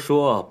家都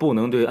说不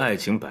能对爱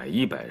情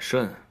100%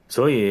顺，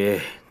所以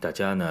大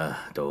家呢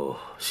都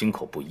心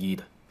口不一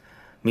的。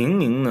明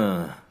明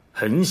呢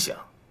很想，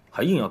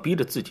还硬要逼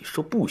着自己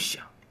说不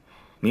想；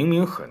明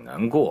明很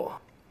难过，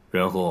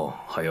然后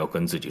还要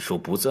跟自己说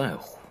不在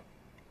乎；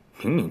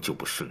明明就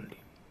不顺利，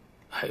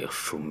还要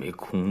说没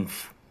功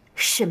夫。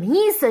什么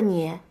意思啊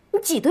你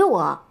挤兑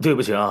我？对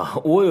不起啊，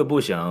我也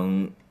不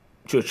想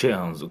就这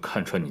样子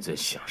看穿你在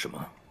想什么。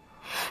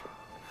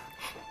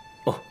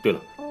哦，对了，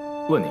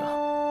问你啊，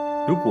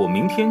如果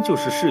明天就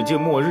是世界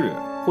末日，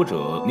或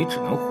者你只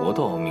能活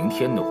到明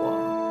天的话，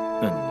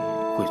那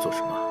你会做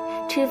什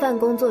么？吃饭、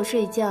工作、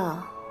睡觉，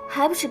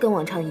还不是跟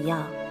往常一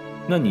样？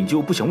那你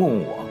就不想问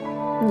问我？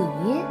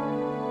你，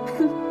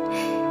哼，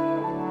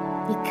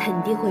你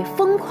肯定会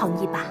疯狂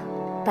一把，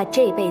把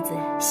这辈子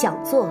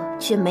想做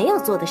却没有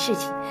做的事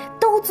情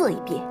都做一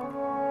遍。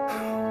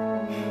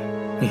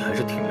你还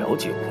是挺了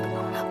解我的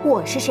嘛。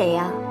我是谁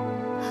呀？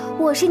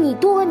我是你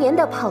多年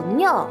的朋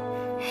友，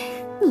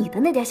你的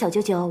那点小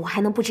九九我还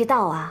能不知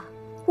道啊？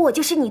我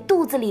就是你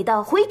肚子里的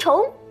蛔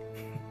虫。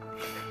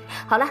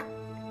好了，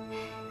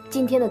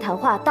今天的谈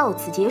话到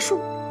此结束，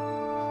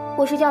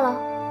我睡觉了。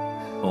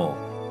哦，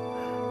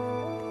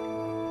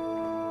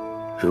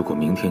如果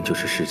明天就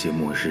是世界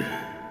末日，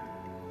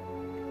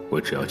我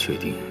只要确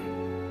定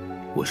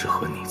我是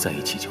和你在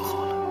一起就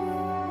好了。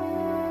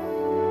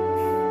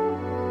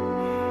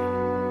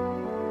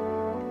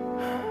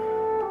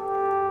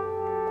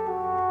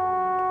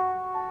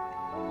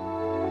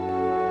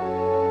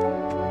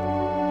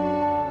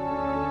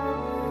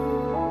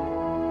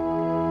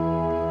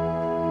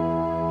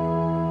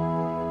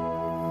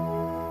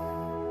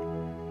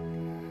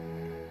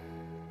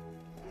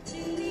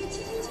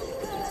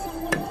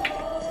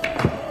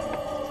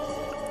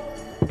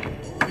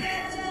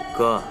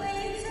哥，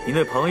你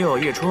那朋友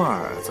叶春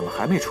儿怎么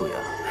还没出院？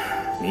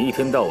你一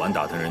天到晚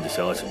打听人家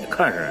消息，你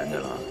看上人家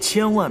了？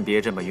千万别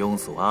这么庸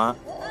俗啊！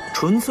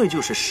纯粹就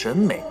是审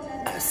美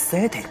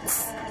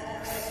 ，aesthetics。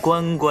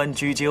关关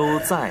雎鸠，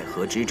在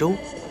河之洲。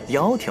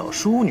窈窕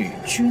淑女，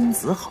君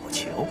子好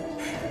逑。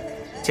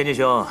千金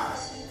兄，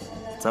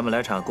咱们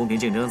来场公平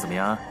竞争怎么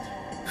样？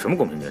什么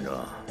公平竞争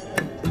啊？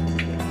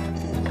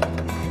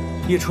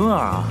叶春儿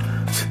啊，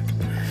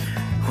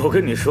我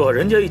跟你说，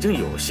人家已经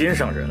有心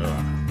上人了。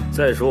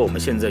再说，我们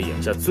现在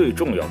眼下最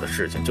重要的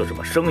事情就是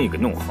把生意给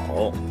弄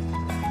好。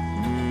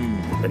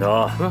点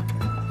头，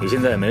你现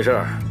在也没事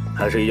儿，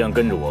还是一样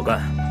跟着我干，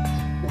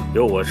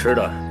有我吃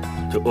的，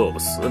就饿不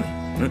死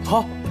你。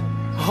好，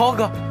好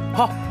哥，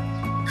好。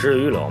至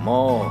于老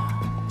猫，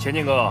千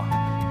金哥，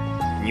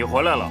你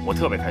回来了，我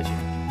特别开心。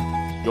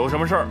有什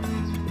么事儿，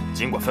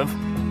尽管吩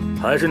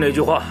咐。还是那句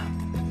话，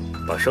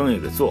把生意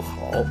给做好，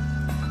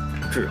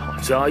治好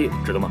家业，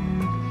知道吗？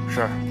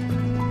是，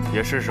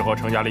也是时候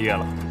成家立业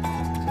了。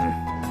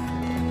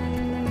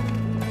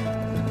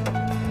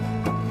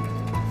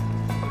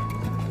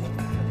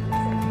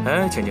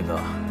哎，千金哥，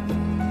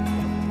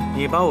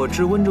你把我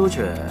织温州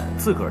去，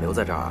自个儿留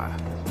在这儿，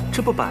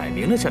这不摆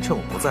明了想趁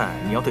我不在，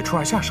你要对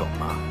春儿下手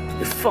吗？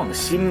你放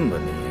心吧，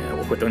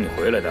我会等你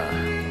回来的。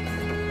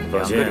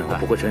放心，我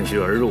不会趁虚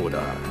而入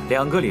的。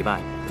2个礼拜，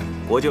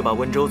我就把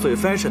温州最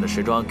fashion 的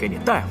时装给你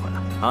带回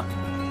来啊！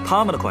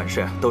他们的款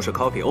式都是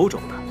copy 欧洲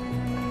的，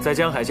在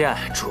江海县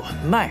准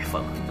卖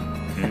疯。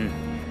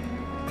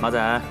马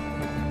仔，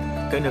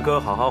跟着哥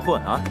好好混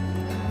啊！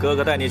哥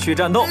哥带你去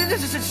战斗。这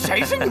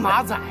谁是你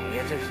马仔呀？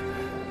这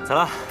是。走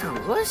了。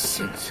德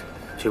行，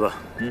去吧。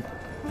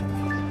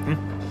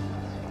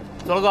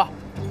走了，哥。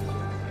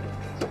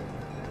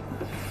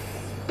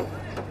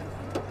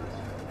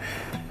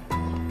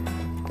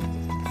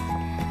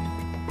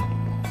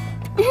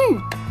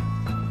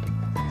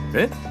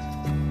哎，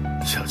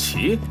小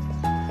琪，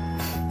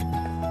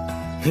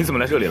你怎么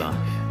来这里了？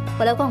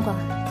我来逛逛，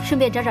顺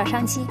便找找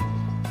商机。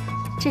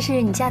这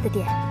是你家的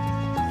店？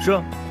是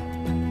啊，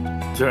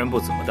虽然不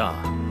怎么大，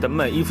但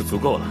卖衣服足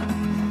够了。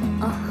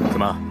哦，怎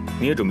么，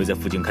你也准备在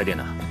附近开店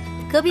呢？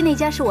隔壁那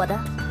家是我的。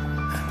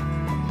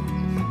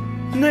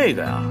那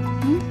个呀，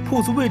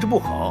铺子位置不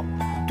好，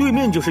对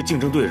面就是竞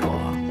争对手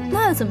啊。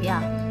那又怎么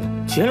样？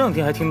前2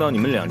天还听到你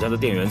们2家的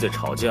店员在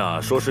吵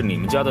架，说是你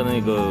们家的那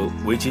个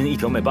围巾1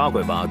条卖8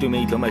块吧，对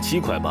面1条卖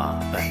7块吧。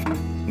哎，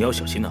你要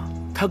小心呐，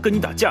他跟你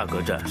打价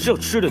格战是要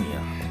吃了你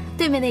啊。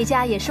对面那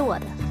家也是我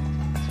的。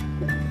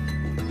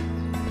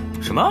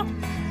什么？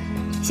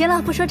行了，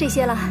不说这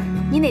些了。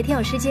你哪天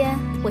有时间，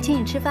我请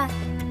你吃饭。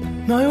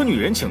哪有女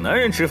人请男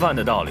人吃饭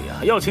的道理啊？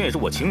要请也是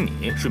我请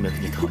你，顺便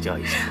跟你讨教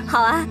一下。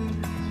好啊。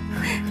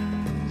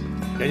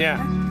甜甜，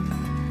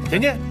甜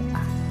甜，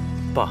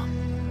爸。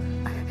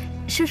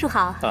叔叔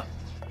好。啊，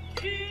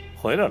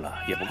回来了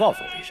也不告诉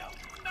我一声，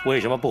为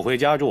什么不回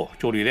家住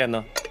旅店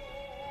呢？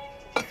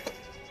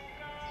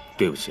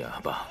对不起啊，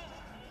爸，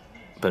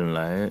本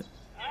来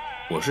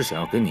我是想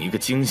要给你一个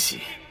惊喜，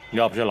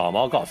要不是老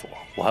毛告诉我，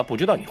我还不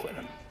知道你回来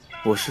了。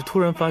我是突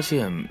然发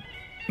现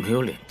没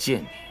有脸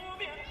见你，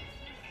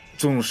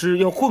总是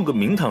要混个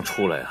名堂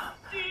出来啊。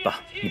爸，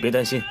你别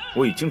担心，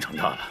我已经长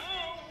大了。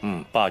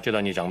爸知道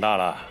你长大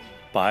了，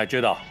爸还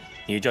知道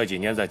你这几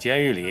年在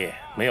监狱里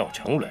没有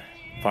沉沦，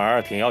反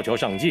而挺要求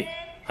上进，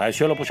还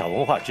学了不少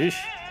文化知识，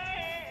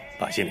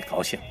爸心里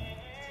高兴。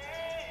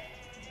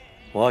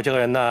我这个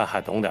人呢，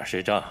还懂点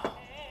时政。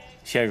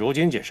现如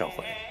今这社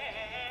会，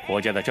国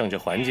家的政治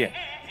环境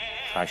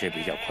还是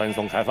比较宽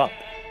松开放的，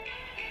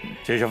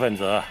知识分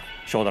子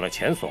受到了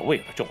前所未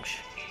有的重视，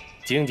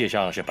经济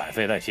上是百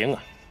废待兴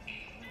啊，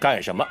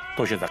干什么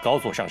都是在高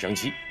速上升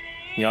期。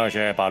你要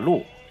是把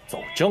路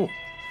走正，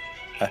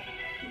哎，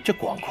这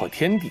广阔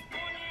天地，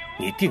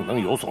你定能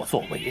有所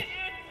作为。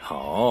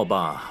好，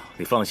爸，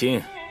你放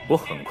心，我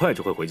很快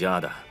就会回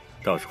家的，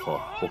到时候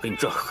我给你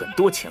赚很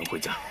多钱回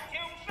家。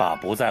爸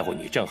不在乎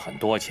你挣很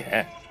多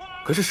钱，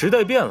可是时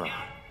代变了，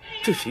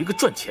这是一个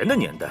赚钱的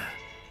年代，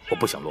我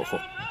不想落后。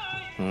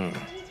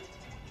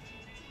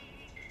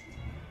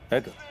哎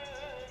哥，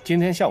今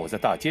天下午在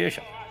大街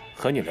上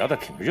和你聊得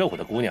挺热乎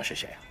的姑娘是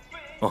谁啊？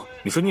哦，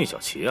你说聂小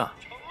琪啊？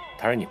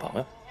她是你朋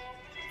友？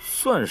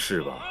算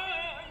是吧，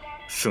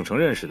省城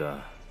认识的，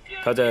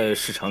她在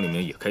市场里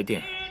面也开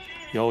店。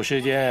有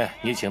时间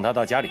你请她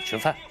到家里吃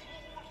饭。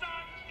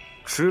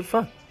吃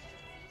饭？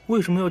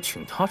为什么要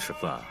请她吃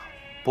饭啊？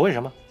不为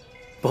什么。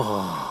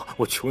爸，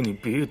我求你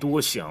别多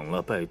想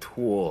了，拜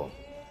托。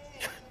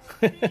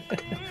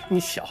你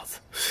小子。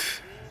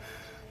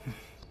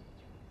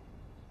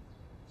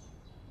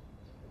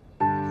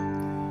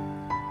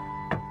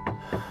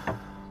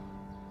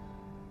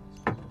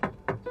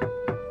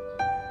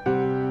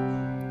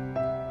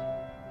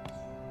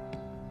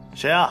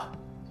谁啊？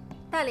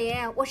大林，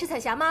我是彩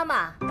霞妈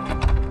妈。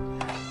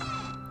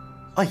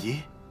阿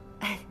姨，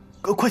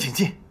快请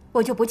进。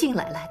我就不进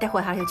来了，待会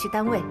儿还要去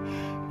单位。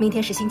明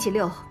天是星期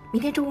六，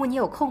明天中午你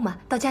有空吗？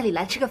到家里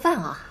来吃个饭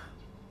啊。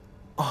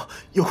哦，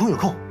有空有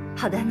空。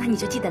好的，那你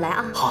就记得来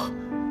啊。好。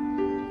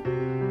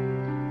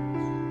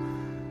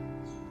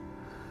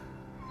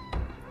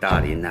大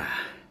林呐，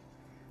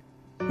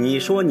你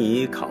说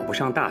你考不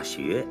上大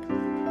学，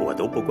我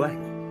都不怪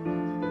你。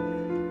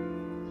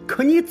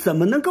可你怎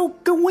么能够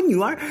跟我女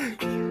儿？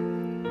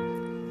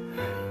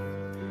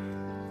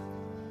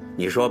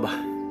你说吧，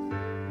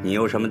你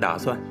有什么打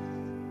算？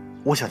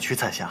我想娶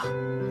彩霞。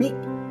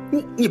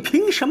你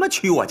凭什么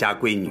娶我家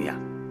闺女呀？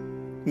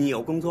你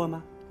有工作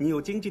吗？你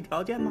有经济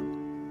条件吗？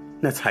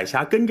那彩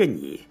霞跟着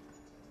你，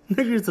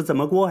那日子怎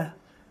么过呀？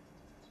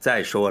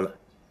再说了，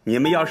你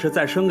们要是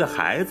再生个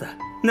孩子，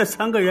那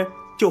3个人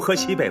就喝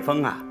西北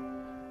风啊！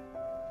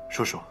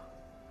叔叔，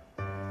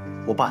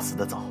我爸死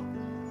得早，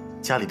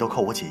家里都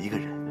靠我姐一个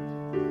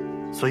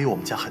人，所以我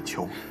们家很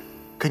穷，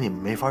跟你们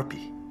没法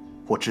比。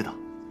我知道，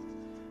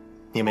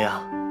你们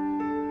呀，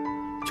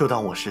就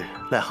当我是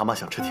癞蛤蟆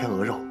想吃天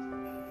鹅肉。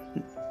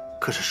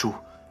可是叔，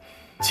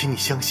请你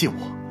相信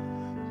我，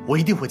我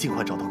一定会尽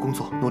快找到工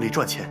作，努力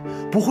赚钱，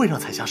不会让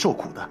彩霞受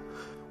苦的。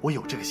我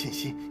有这个信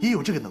心，也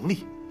有这个能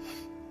力。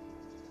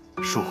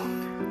叔，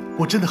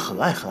我真的很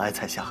爱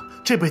彩霞，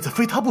这辈子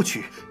非她不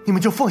娶，你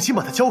们就放心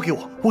把她交给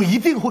我，我一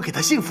定会给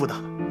她幸福的。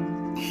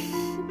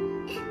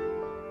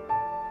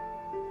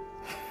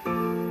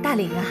大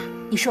林啊，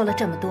你说了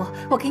这么多，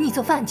我给你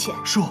做饭去。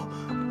叔，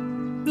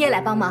你也来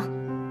帮忙。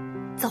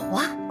走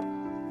啊，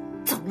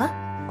走了。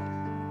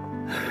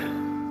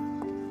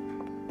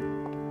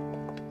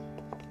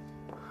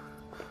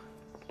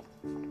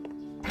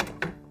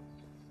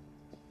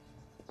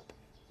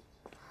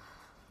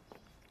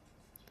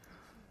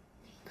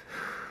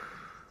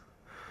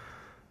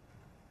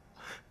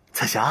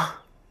彩霞，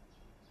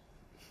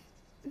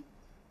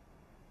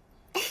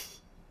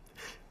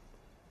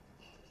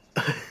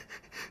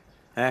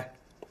哎，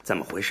怎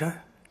么回事？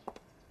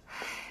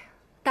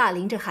大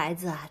林这孩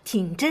子啊，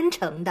挺真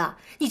诚的，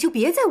你就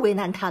别再为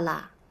难他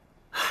了。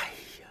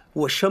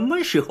我什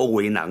么时候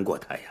为难过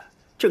他呀？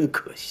真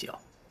可笑。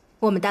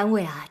我们单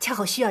位啊，恰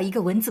好需要一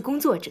个文字工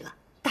作者，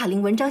大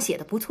林文章写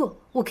得不错，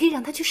我可以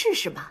让他去试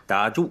试吗？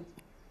打住！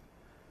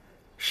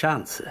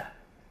上次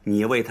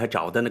你为他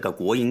找的那个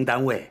国营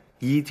单位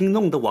已经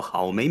弄得我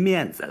好没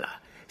面子了，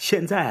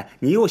现在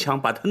你又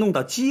想把他弄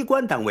到机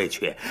关单位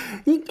去，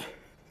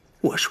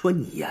我说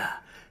你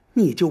呀，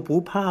你就不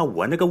怕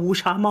我那个乌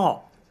纱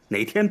帽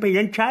哪天被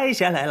人摘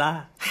下来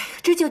了？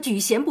这叫举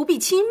贤不避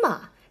亲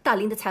嘛。大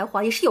林的才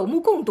华也是有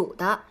目共睹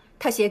的，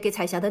他写给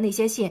彩霞的那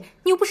些信，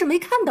你又不是没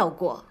看到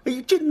过。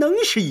这能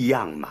是一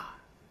样吗？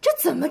这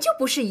怎么就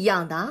不是一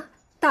样的啊？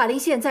大林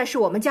现在是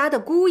我们家的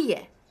姑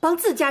爷，帮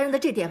自家人的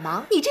这点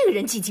忙，你这个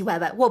人唧唧歪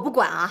歪，我不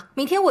管啊！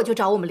明天我就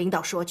找我们领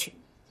导说去。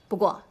不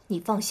过你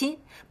放心，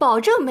保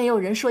证没有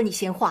人说你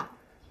闲话。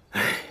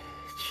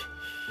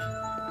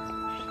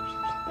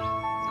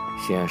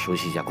先熟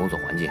悉一下工作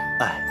环境。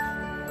哎，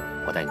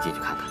我带你进去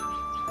看看。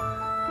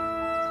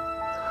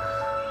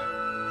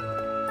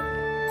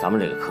咱们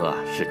这个科啊，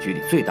是局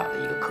里最大的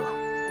一个科，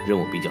任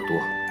务比较多，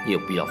业务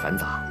比较繁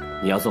杂。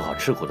你要做好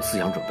吃苦的思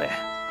想准备，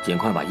尽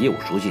快把业务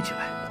熟悉起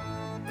来，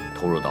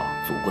投入到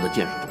祖国的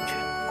建设中去。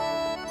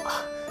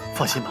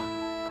放心吧。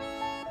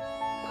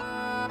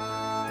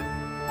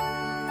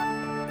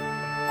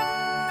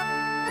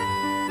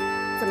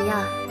怎么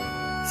样，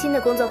新的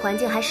工作环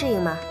境还适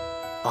应吗？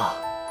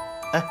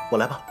哎，我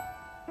来吧。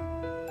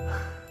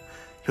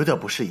有点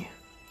不适应，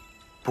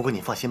不过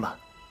你放心吧，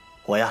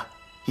我呀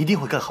一定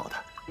会干好的。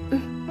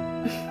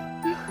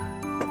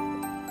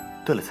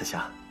对了，彩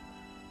霞，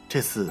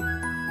这次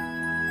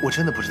我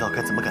真的不知道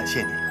该怎么感谢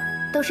你了。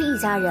都是一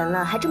家人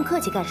了，还这么客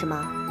气干什么？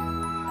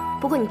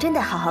不过你真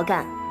得好好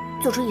干，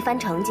做出一番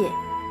成绩。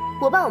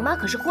我爸我妈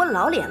可是豁了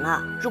老脸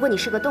了，如果你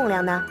是个栋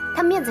梁呢，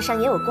他们面子上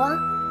也有光。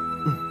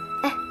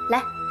哎，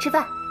来吃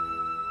饭。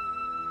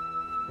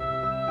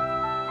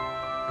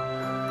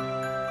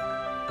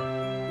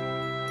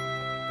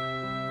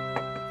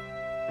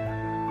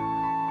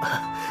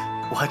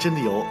我还真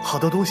的有好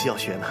多东西要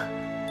学呢。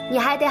你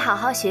还得好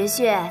好学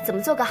学怎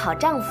么做个好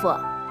丈夫。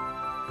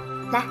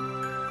来，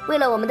为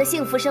了我们的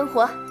幸福生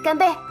活，干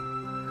杯！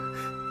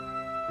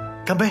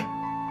干杯！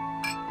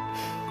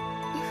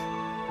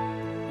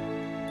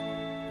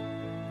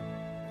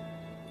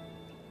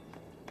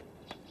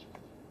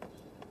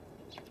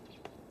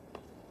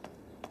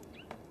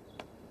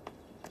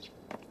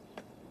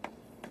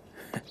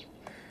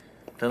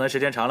等的时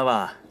间长了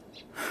吧？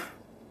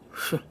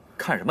是，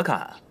看什么看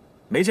啊？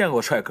没见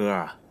过帅哥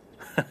啊！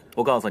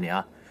我告诉你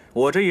啊，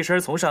我这一身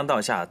从上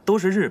到下都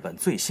是日本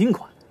最新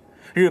款，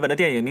日本的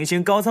电影明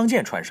星高仓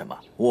健穿什么，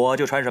我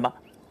就穿什么。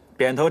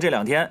扁头这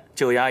2天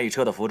就押一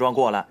车的服装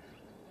过来。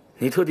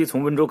你特地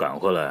从温州赶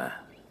回来，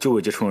就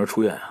为接春儿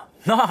出院啊？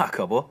那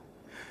可不，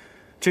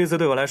这次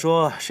对我来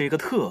说是一个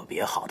特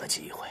别好的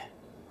机会。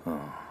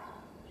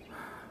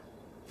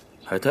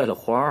还带了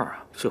花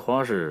啊？这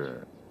花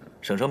是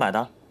省城买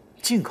的，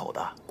进口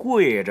的，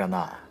贵着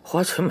呢。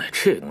花钱买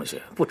这东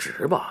西不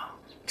值吧？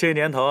这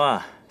年头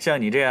啊，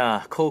像你这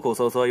样抠抠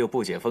搜搜又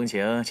不解风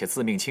情且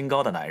自命清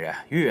高的男人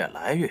越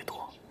来越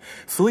多，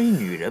所以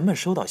女人们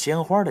收到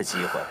鲜花的机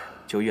会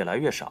就越来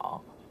越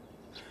少。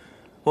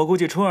我估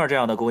计春儿这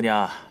样的姑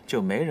娘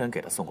就没人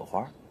给她送过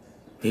花。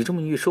你这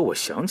么一说，我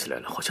想起来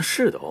了，好像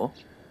是的哦。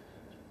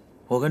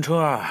我跟春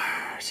儿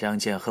相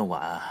见恨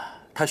晚，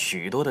她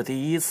许多的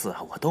第一次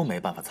我都没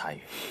办法参与。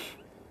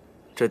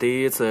这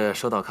第一次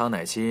收到康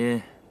乃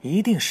馨，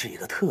一定是一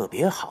个特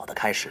别好的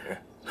开始。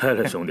海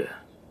伦兄弟，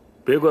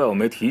别怪我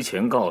没提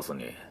前告诉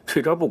你，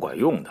这招不管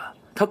用的。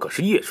她可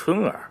是叶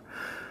春儿，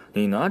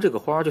你拿这个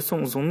花去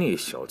送聂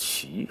小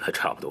琪还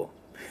差不多。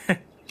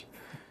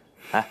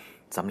哎，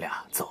咱们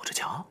俩走着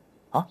瞧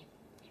啊！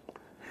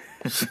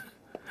是。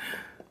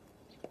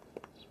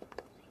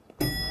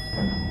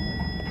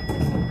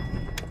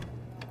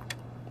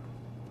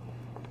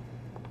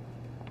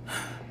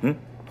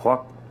花，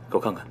给我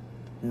看看。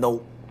No。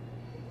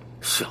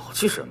小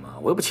气什么？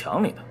我又不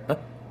抢你的。哎，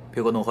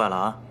别给我弄坏了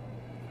啊！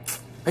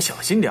哎，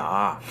小心点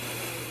儿。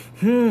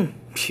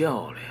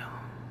漂亮。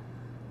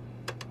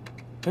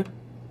哎，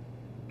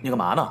你干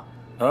嘛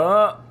呢？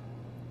啊，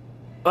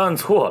按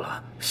错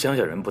了，乡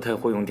下人不太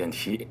会用电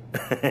梯。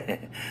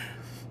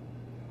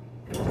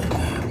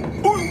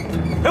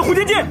哎，胡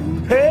天剑，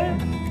哎，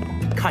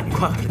看你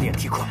快还是电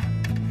梯快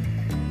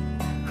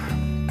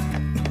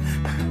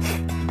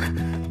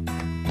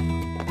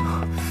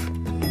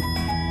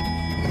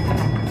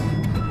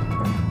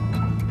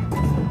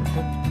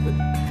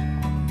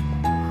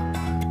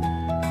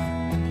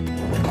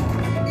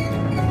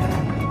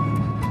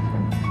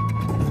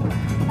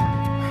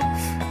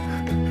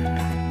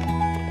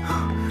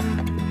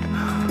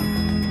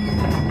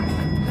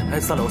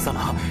？3楼，3楼，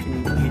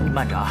你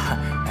慢着啊！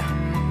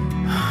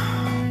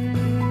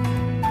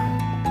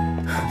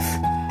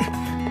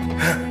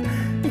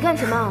你干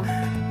什么？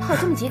跑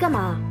这么急干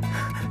嘛？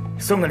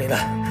送给你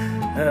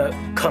的，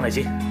康乃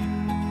馨。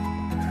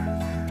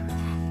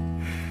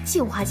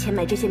净花钱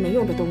买这些没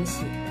用的东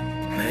西。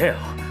没有，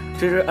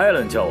这是艾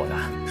伦教我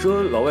的，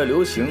说老外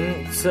流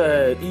行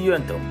在医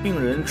院等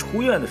病人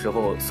出院的时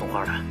候送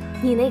花的。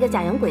你那个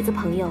假洋鬼子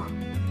朋友，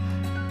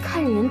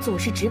看人总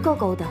是直勾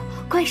勾的，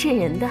怪瘆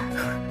人的。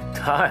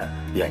他呀，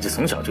眼睛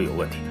从小就有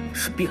问题，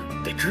是病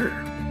得治。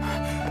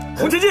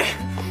胡姐姐，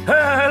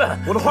哎了，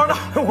我的花呢？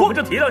我们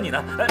正提到你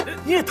呢。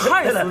你也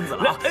太孙子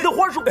了！那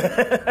花说，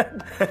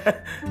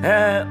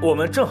哎，我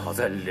们正好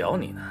在聊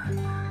你呢。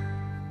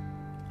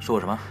说我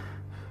什么？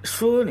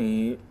说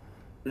你，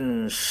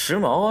时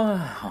髦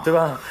啊，对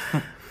吧？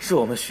是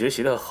我们学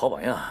习的好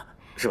榜样，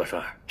是吧，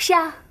川儿？是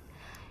啊，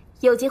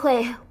有机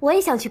会我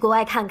也想去国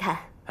外看看。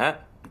哎，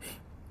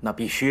那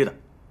必须的。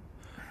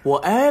我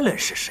艾伦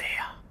是谁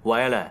呀？我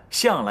艾伦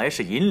向来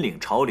是引领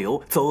潮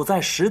流，走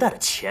在时代的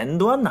前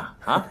端呐！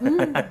啊，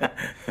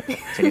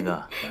千林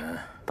哥，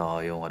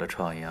盗用我的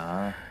创意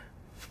啊！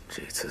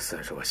这次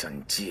算是我向你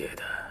借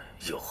的，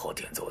有好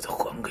点子我再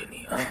还给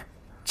你啊！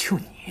就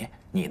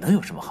你能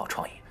有什么好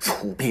创意？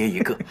土鳖一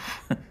个！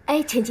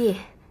哎，钱记，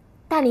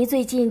大黎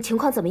最近情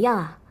况怎么样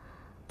啊？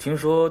听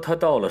说他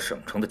到了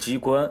省城的机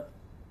关，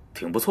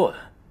挺不错的，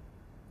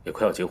也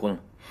快要结婚了。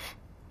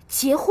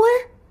结婚？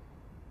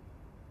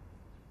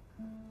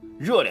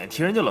热脸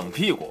贴人家冷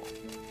屁股，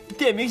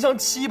电冰箱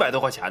700多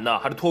块钱呢，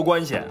还得托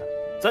关系，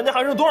咱家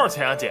还剩多少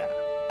钱啊，姐？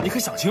你可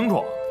想清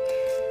楚。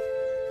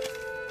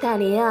大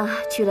林啊，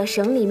娶了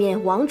省里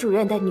面王主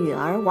任的女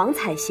儿王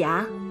彩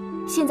霞，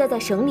现在在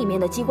省里面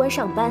的机关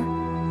上班。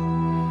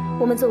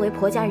我们作为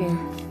婆家人，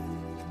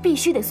必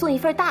须得送一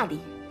份大礼，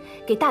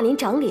给大林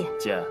长脸。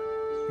姐，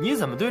你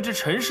怎么对这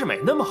陈世美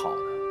那么好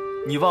呢？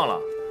你忘了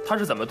她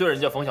是怎么对人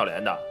家冯小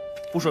莲的？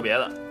不说别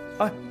的，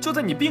哎，就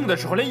在你病的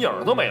时候，连影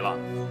儿都没了。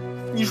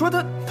你说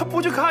他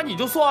不去看你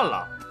就算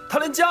了，他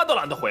连家都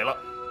懒得回了。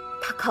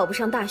他考不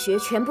上大学，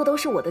全部都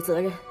是我的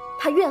责任。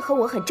他怨恨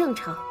我很正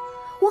常，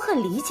我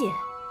很理解。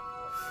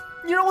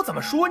你让我怎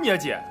么说你啊，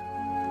姐？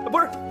不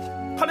是，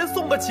他连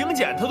送个请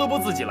柬他都不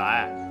自己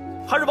来，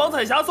还是王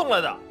彩霞送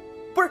来的。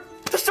不是，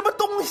他什么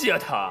东西啊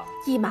他？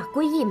一码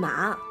归一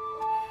码。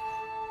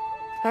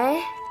哎，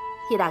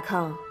叶大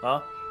康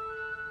啊，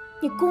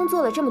你工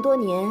作了这么多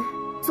年，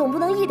总不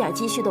能一点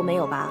积蓄都没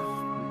有吧？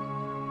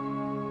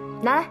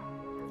拿来。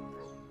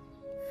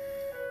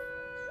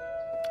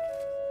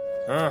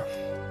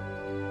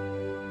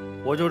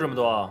我就这么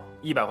多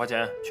，100块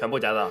钱全部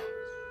夹的。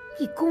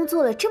你工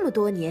作了这么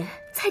多年，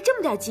才这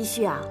么点积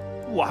蓄啊？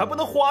我还不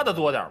能花的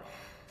多点吗？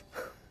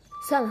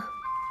算了，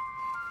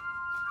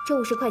这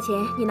50块钱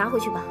你拿回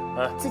去吧，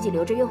自己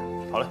留着用。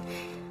好嘞。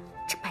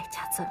这败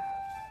家子儿，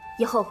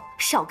以后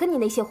少跟你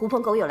那些狐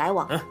朋狗友来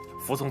往。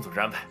服从组织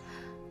安排。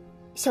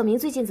小明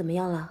最近怎么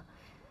样了？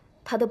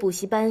他的补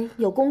习班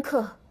有功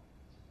课，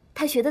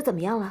他学的怎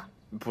么样了？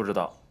不知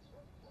道。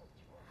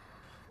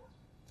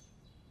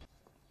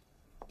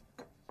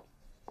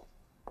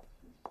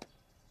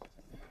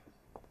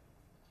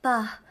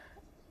爸，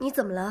你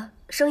怎么了？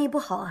生意不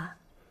好啊？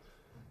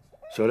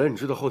小莲，你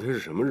知道后天是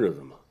什么日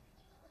子吗？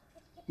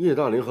叶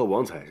大林和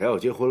王彩霞要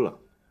结婚了。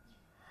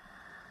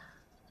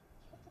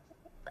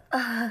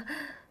啊，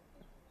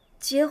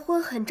结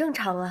婚很正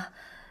常啊，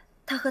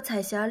他和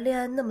彩霞恋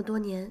爱那么多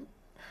年，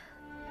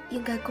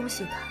应该恭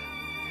喜他。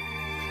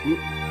你。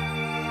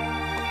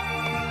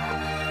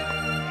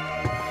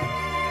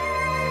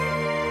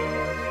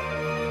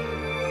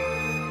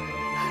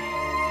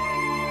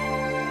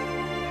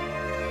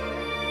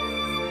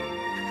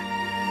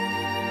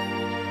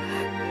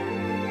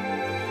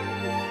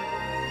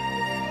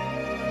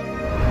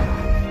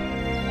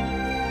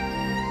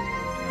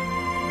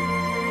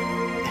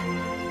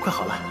快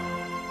好了。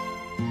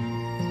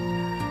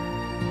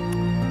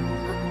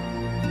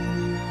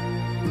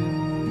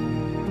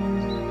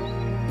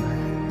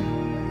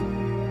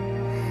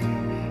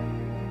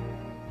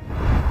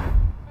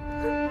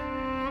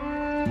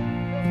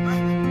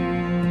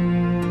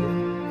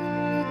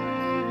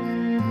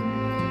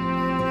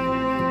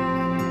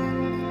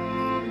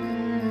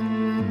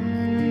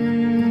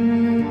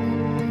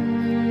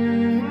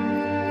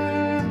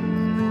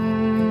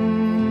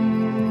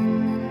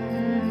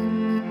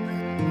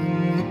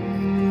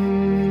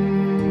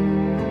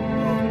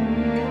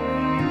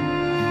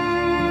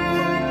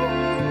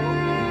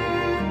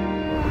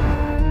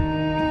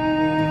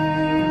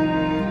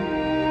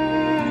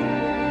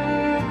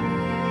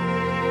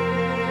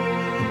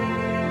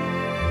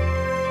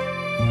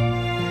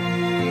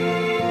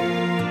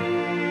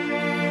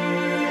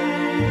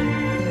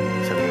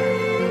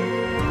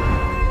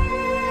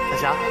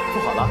霞，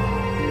坐好了，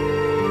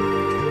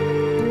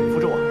扶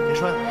着我，别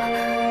摔了，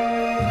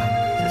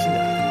小心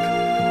点。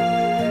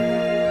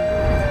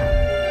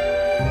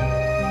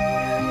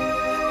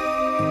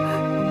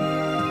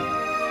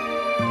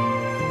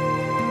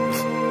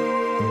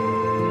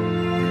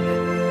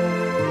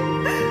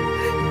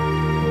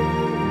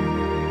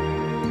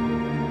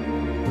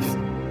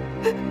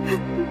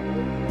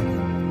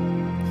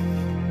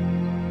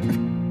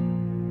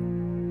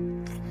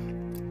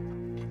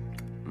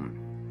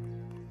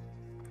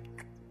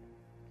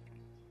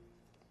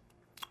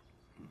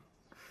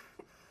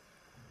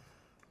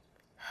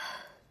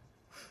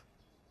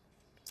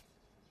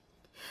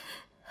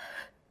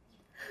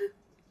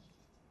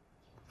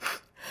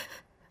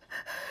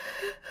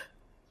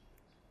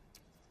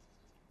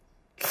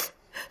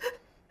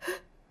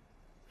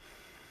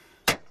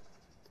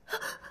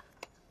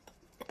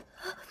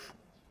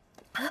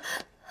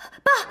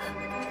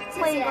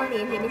欢迎光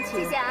临，里面请。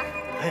谢谢啊。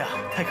哎呀，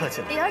太客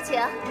气了。里边请。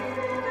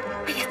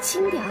哎呀，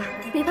轻点儿，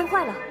别碰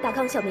坏了。大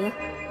康、小明，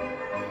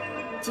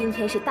今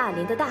天是大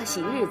林的大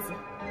喜日子，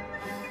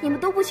你们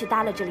都不许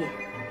耷拉着脸，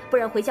不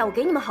然回家我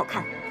给你们好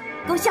看。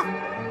给我笑。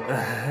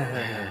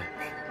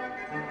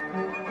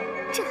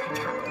这还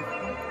差不多。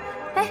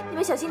哎，你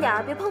们小心点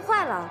儿，别碰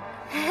坏了。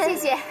谢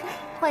谢，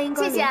欢迎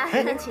光临。谢谢啊，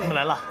哎，你们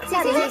来了。谢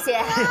谢谢谢。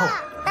哎呦，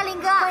大林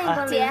哥，欢迎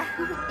光临。姐，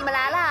你们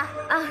来了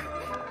啊。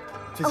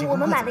我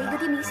们买了一个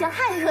电冰箱，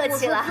太客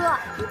气了。哥，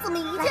你怎么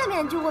一见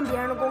面就问别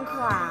人的功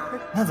课啊？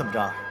那怎么着？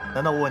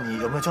难道我问你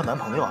有没有交男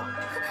朋友啊？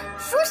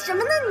说什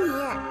么呢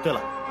你？对了，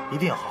一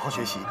定要好好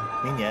学习，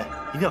明年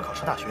一定要考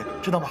上大学，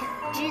知道吗？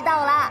知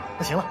道了。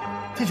那行了，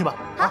进去吧。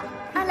好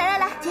啊，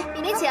来，姐，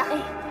里面请，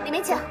里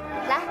面请，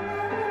来。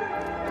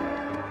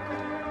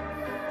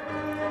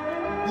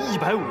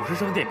150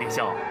升电冰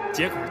箱，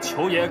姐可是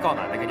求爷爷告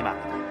奶奶给你买的。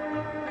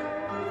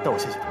但我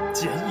谢谢他。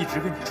姐一直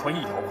跟你穿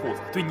一条裤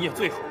子，对你也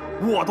最好，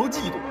我都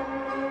嫉妒。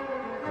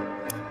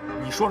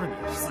你说说你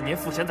4年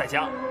赋闲在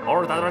家，偶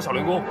尔打点小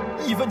零工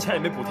，1分钱也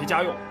没补贴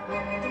家用，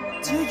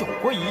姐有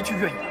过一句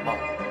怨言吗？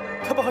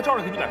她不还照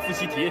样给你买复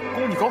习题，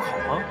供你高考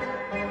吗？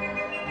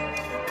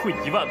退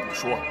1万步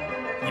说，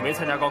你没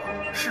参加高考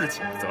是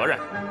姐的责任，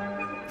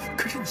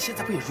可是你现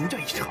在不也如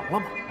愿以偿了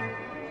吗？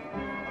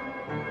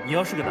你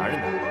要是个男人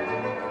呢，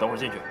等会儿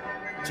进去，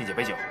请姐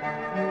杯酒。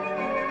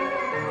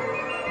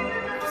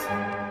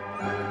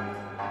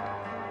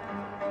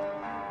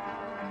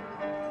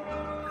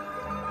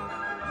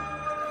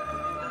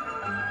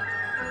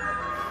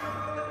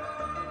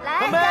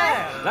干杯！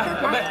来，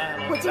干杯！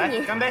我敬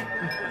你，干杯！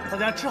大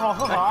家吃好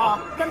喝好啊！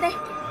干杯！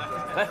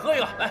来喝一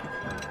个，来，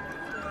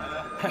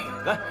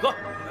来喝，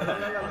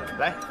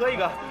来喝一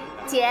个。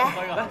姐，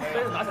喝一个，来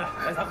杯子拿起来，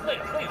来咱喝一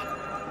个，喝一个。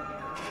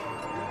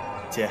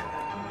姐，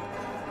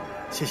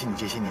谢谢你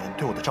这些年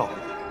对我的照顾。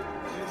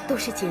都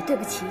是姐对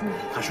不起你。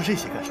还说这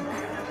些干什么？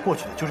过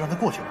去的就让它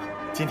过去吧。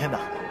今天呢，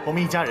我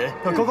们一家人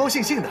要高高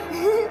兴兴的。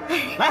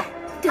来，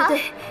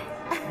对。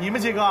你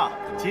们几个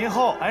今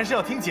后还是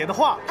要听姐的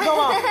话，知道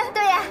吗？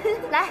对呀，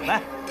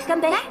来，干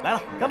杯！来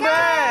了，干杯！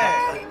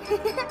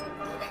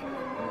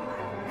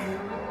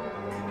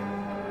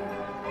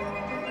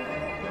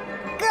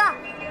哥，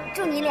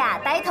祝你俩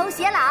白头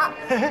偕老。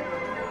嘿嘿，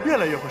越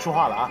来越会说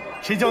话了啊！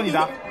谁教你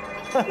的？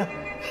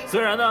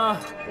虽然呢，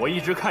我一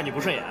直看你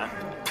不顺眼，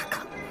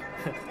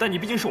但你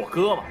毕竟是我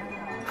哥嘛。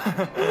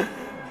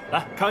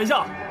来，开玩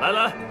笑，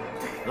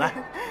来。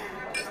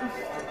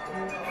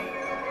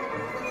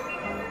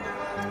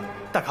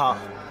大康，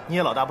你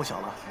也老大不小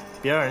了，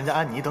别让人家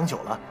安妮等久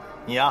了。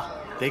你呀，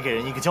得给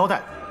人一个交代。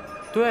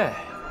对，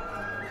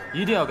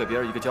一定要给别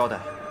人一个交代。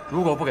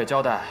如果不给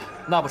交代，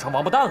那不成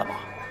王八蛋了吗？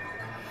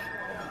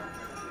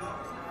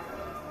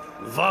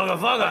放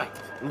开！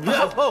你别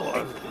碰我！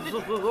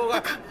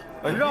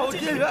让我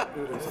进去！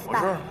怎么回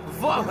事？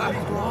放开！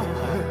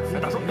哎，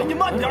大叔，你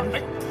慢点！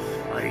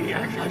哎呀！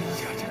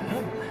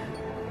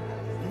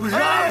让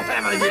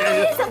开吧你！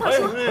小跑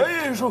叔，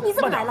叔，你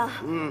怎么来了？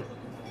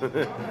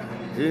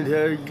今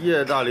天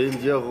叶大林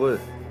结婚，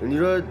你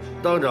说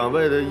当长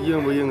辈的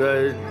应不应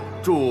该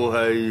祝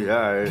贺一下？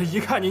这一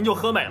看您就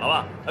喝美了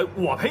吧？哎，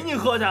我陪您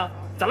喝去，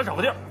咱俩找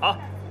个地儿啊，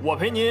我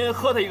陪您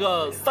喝他一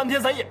个3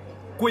天3夜，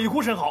鬼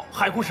哭神嚎，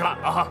海枯石烂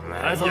啊！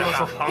来，走。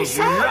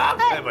是啊，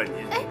来吧你。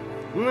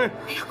哎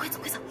呀，快走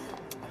快走。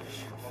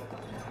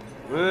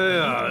哎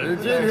呀，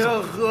今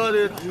天喝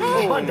的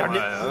慢点你。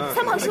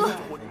三胖叔。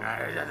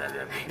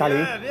大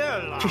林，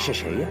这是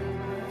谁呀？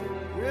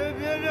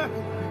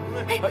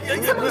别！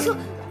三胖叔。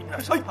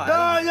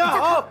大家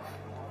好。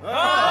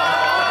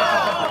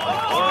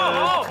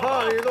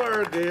唱一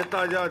段给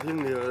大家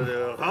听听，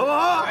好不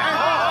好？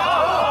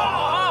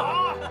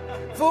好。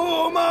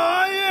驸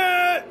马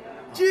爷，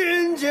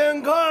近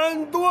前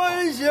看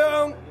端详，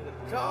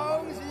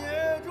上写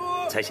着。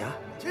彩霞，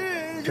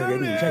这人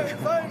你认识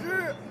吗？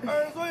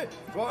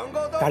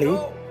大林，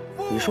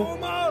你说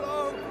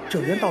这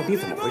人到底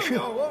怎么回事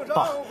啊？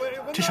爸，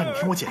这事你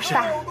听我解释。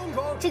爸，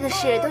这个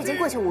事都已经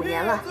过去5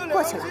年了，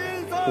过去了。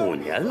5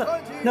年了，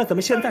那怎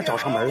么现在找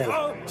上门来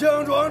了？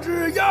江庄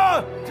之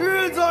鸭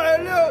只在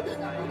了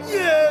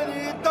夜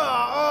里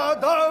大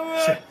堂。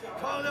是，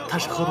他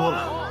是喝多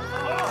了。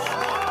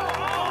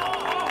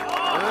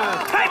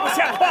太不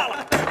像话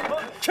了，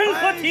成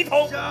何体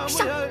统！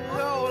上，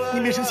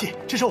你别生气，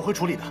这事我会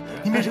处理的。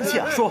你别生气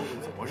啊！说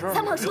怎么回事？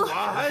三胖叔，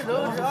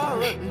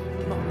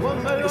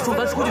说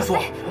咱出去说。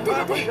对，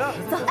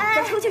走，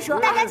咱出去说。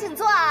大家请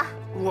坐啊。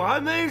我还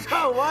没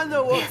唱完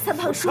呢，我三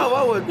胖叔，唱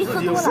完我你喝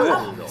自己睡。多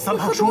了，三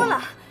胖叔，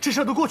这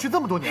事都过去这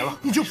么多年了，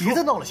你就别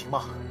再闹了，行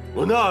吗？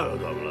我那又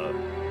怎么了？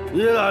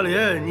叶大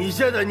林，你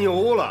现在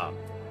牛了，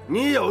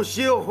你有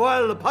新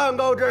欢了，攀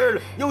高枝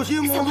了，有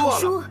新工作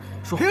了。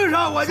凭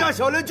啥我家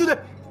小莲就得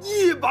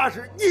一把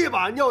屎一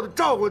把尿的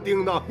照顾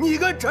叮当？你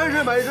跟陈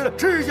世美似的，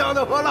吃香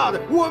的喝辣的，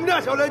我们家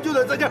小莲就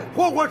得在家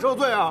活活受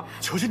罪啊！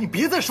求求你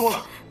别再说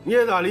了，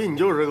叶大林，你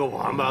就是个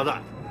王八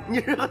蛋！你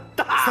让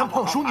大三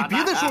胖叔，你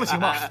别再说了，行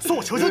吗？算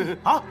我求求你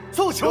啊！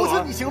算我求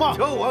求你，行吗？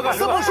求我干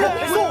什么？三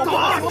胖叔，算我不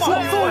好，行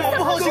吗？算我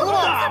不好，行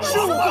吗？是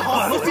我不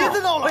好，你别再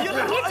闹了！别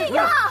这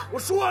样！我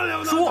说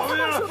了，三胖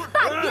叔，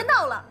爸，你别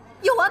闹了，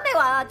有完没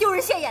完啊？丢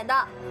人现眼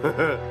的！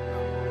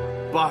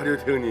爸就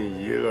听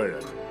你一个人，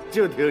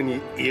就听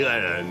你一个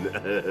人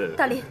的。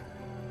大林，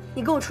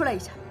你跟我出来一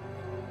下。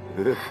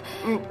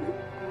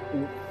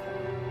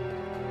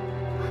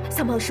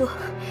三胖叔，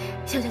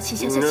消消气，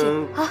消消气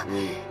啊！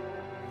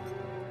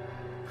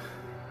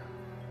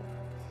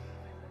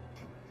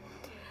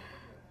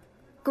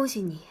恭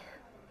喜你，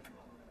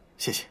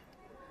谢谢。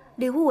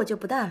礼物我就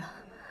不带了，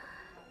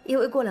因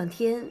为过2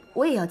天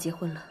我也要结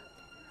婚了，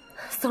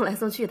送来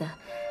送去的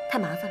太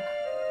麻烦了。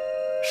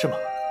是吗？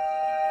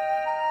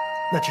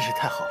那真是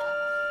太好了。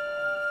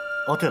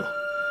哦，对了，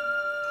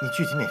你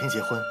具体哪天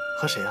结婚，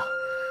和谁啊？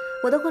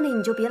我的婚礼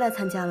你就别来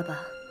参加了吧，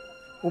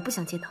我不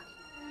想见到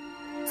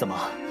你。怎么，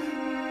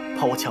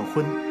怕我抢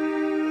婚，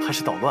还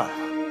是捣乱啊？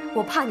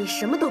我怕你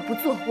什么都不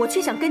做，我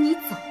却想跟你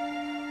走。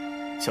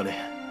小莲，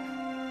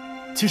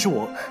其实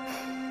我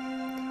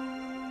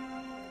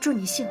祝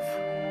你幸福，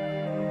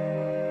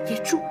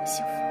也祝我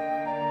幸福。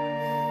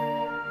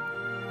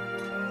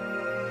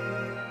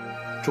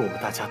祝我们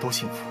大家都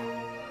幸福。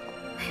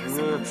哎呀，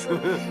三胖叔，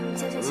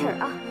消消气儿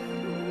啊！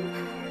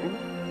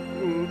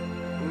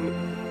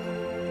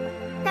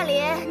大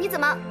林，你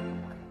怎么？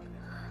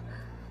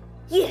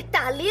叶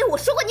大林，我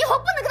说过你以后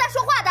不能跟他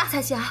说话的。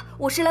彩霞，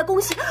我是来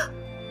恭喜。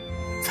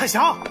彩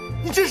霞，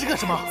你这是干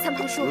什么？三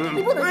胖叔，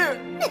你不能，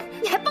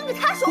你还帮着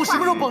他说话。我什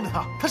么时候帮着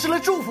他？他是来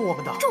祝福我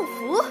们的。祝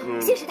福？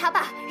先是他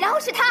爸，然后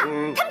是他，他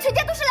们全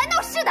家都是来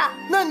闹事的。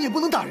那你也不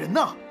能打人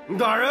呐！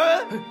打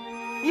人？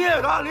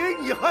叶大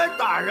林，你还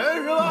打人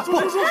是吧？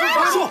说，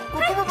你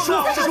这么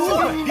下来，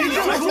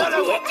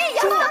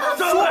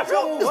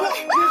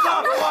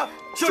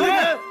小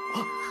莲，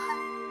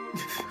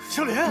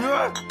小莲，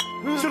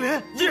小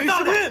莲，叶大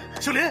林，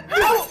小莲，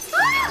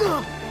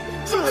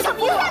小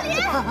明，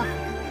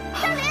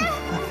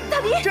大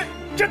林，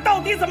这到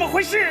底怎么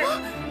回事？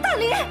大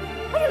林，哎呀，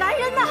来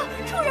人呐，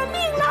出人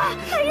命了，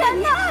来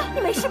人呐！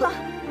你没事吧？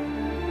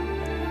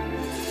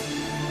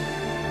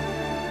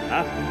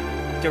啊，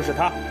就是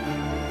他。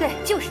对，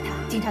就是他，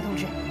警察同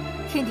志，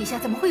天底下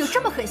怎么会有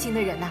这么狠心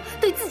的人呢？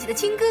对自己的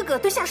亲哥哥，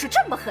对下属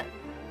这么狠。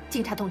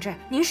警察同志，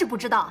您是不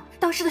知道，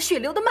当时的血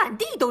流得满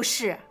地都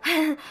是。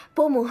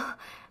伯母，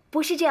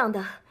不是这样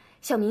的，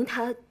小明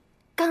他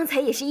刚才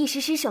也是一时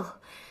失手，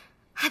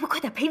还不快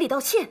点赔礼道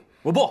歉？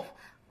我不，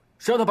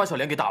谁让他把小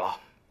莲给打了？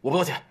我不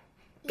道歉，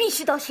必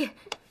须道歉，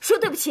说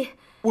对不起。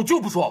我就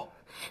不说，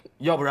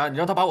要不然你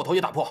让他把我头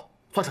也打破，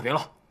算扯平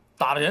了。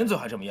打了人嘴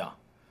还这么样，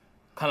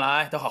看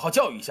来得好好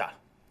教育一下了。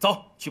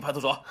走，去派出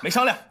所，没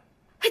商量。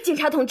警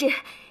察同志，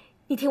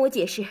你听我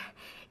解释，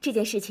这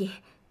件事情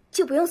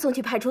就不用送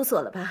去派出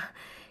所了吧？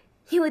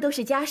因为都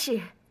是家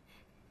事，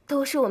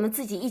都是我们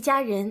自己一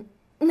家人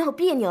闹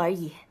别扭而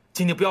已。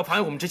今天不要妨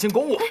碍我们执行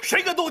公务，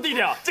谁敢动我弟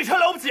弟啊？警察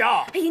了不起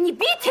啊！哎呀，你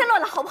别添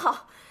乱了好不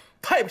好？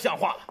太不像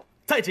话了！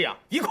再这样，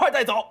一块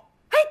带走。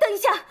哎，等一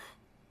下，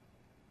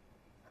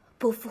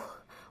伯父，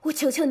我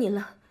求求您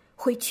了，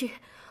回去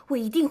我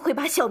一定会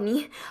把小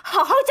明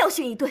好好教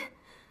训一顿。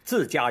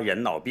自家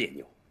人闹别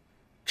扭，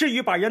至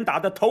于把人打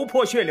得头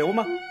破血流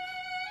吗？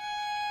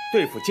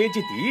对付阶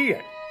级敌人，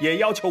也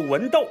要求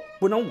文斗，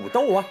不能武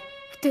斗啊！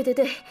对，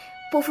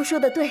伯父说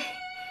的对，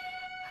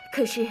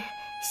可是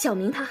小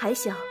明他还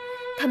小，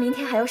他明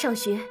天还要上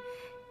学，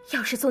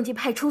要是送进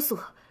派出所，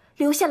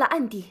留下了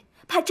案底，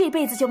怕这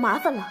辈子就麻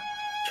烦了。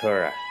春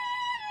儿，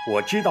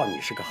我知道你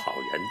是个好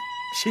人，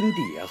心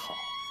地也好，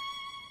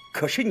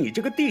可是你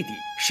这个弟弟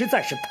实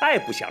在是太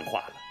不像话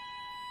了。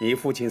你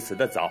父亲死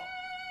得早，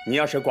你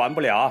要是管不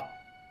了，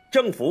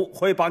政府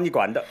会帮你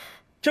管的，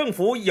政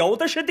府有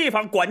的是地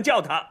方管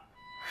教他。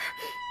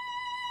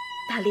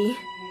大林，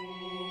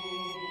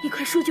你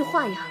快说句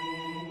话呀！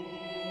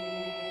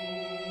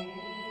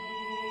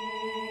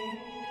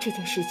这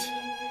件事情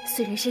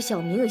虽然是小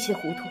明有些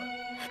糊涂，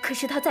可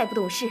是他再不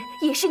懂事，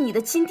也是你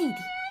的亲弟弟，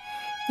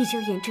你就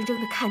眼睁睁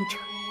地看着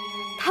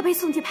他被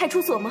送进派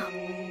出所吗？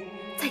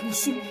在你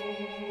心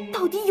里，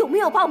到底有没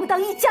有把我们当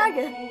一家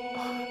人？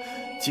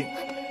静。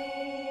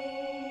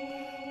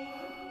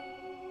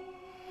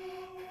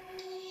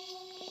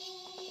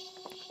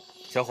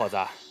小伙子，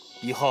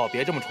以后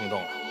别这么冲动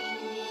了。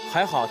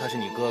还好他是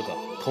你哥哥，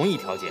同意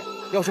条件。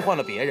要是换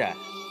了别人，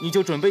你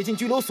就准备进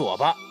拘留所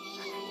吧。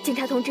警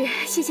察同志，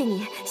谢谢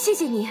你，谢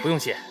谢你。不用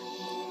谢。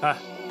哎，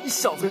你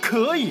小子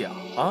可以啊！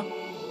啊，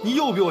你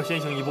又比我先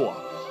行一步啊！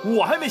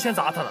我还没先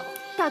砸他呢。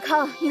大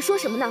康，你说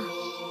什么呢？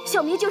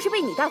小明就是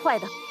被你带坏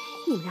的，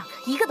你们两个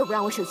一个都不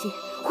让我省心，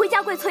回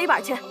家跪搓衣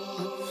板去。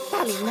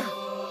大林呐，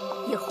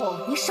以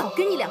后你少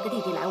跟你两个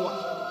弟弟来往，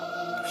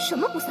什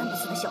么不三不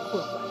四的小混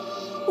混。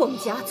我们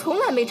家从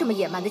来没这么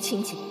野蛮的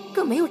亲戚，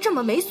更没有这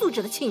么没素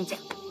质的亲家。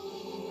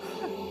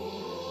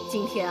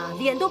今天啊，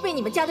脸都被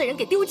你们家的人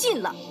给丢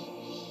尽了。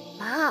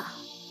妈，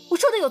我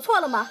说的有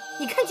错了吗？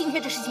你看今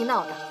天这事情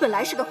闹的，本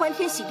来是个欢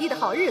天喜地的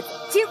好日子，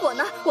结果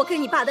呢，我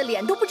跟你爸的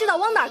脸都不知道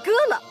往哪儿搁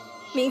了。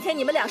明天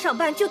你们俩上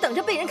班就等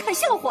着被人看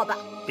笑话吧。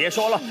别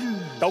说了，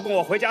都跟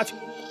我回家去。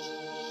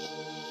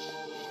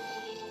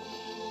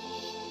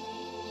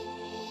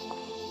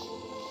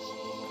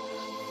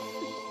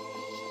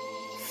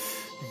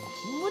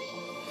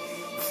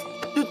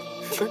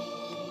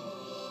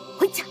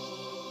回家。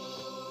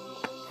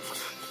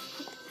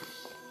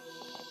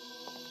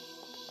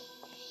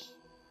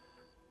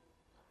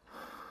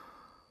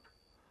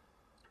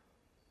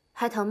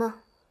还疼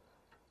吗？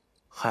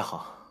还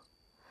好，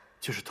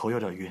就是头有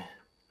点晕。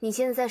你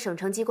现在在省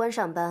城机关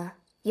上班，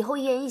以后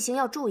一言一行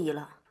要注意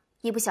了，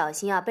一不小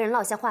心啊被人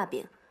落下画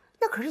饼，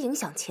那可是影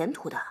响前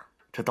途的。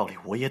这道理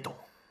我也懂。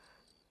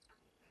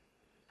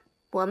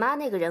我妈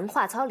那个人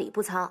话糙理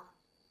不糙，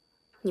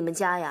你们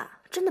家呀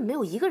真的没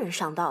有一个人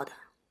上道的。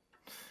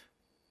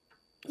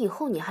以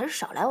后你还是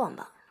少来往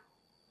吧。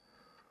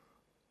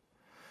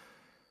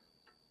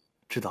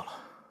知道了。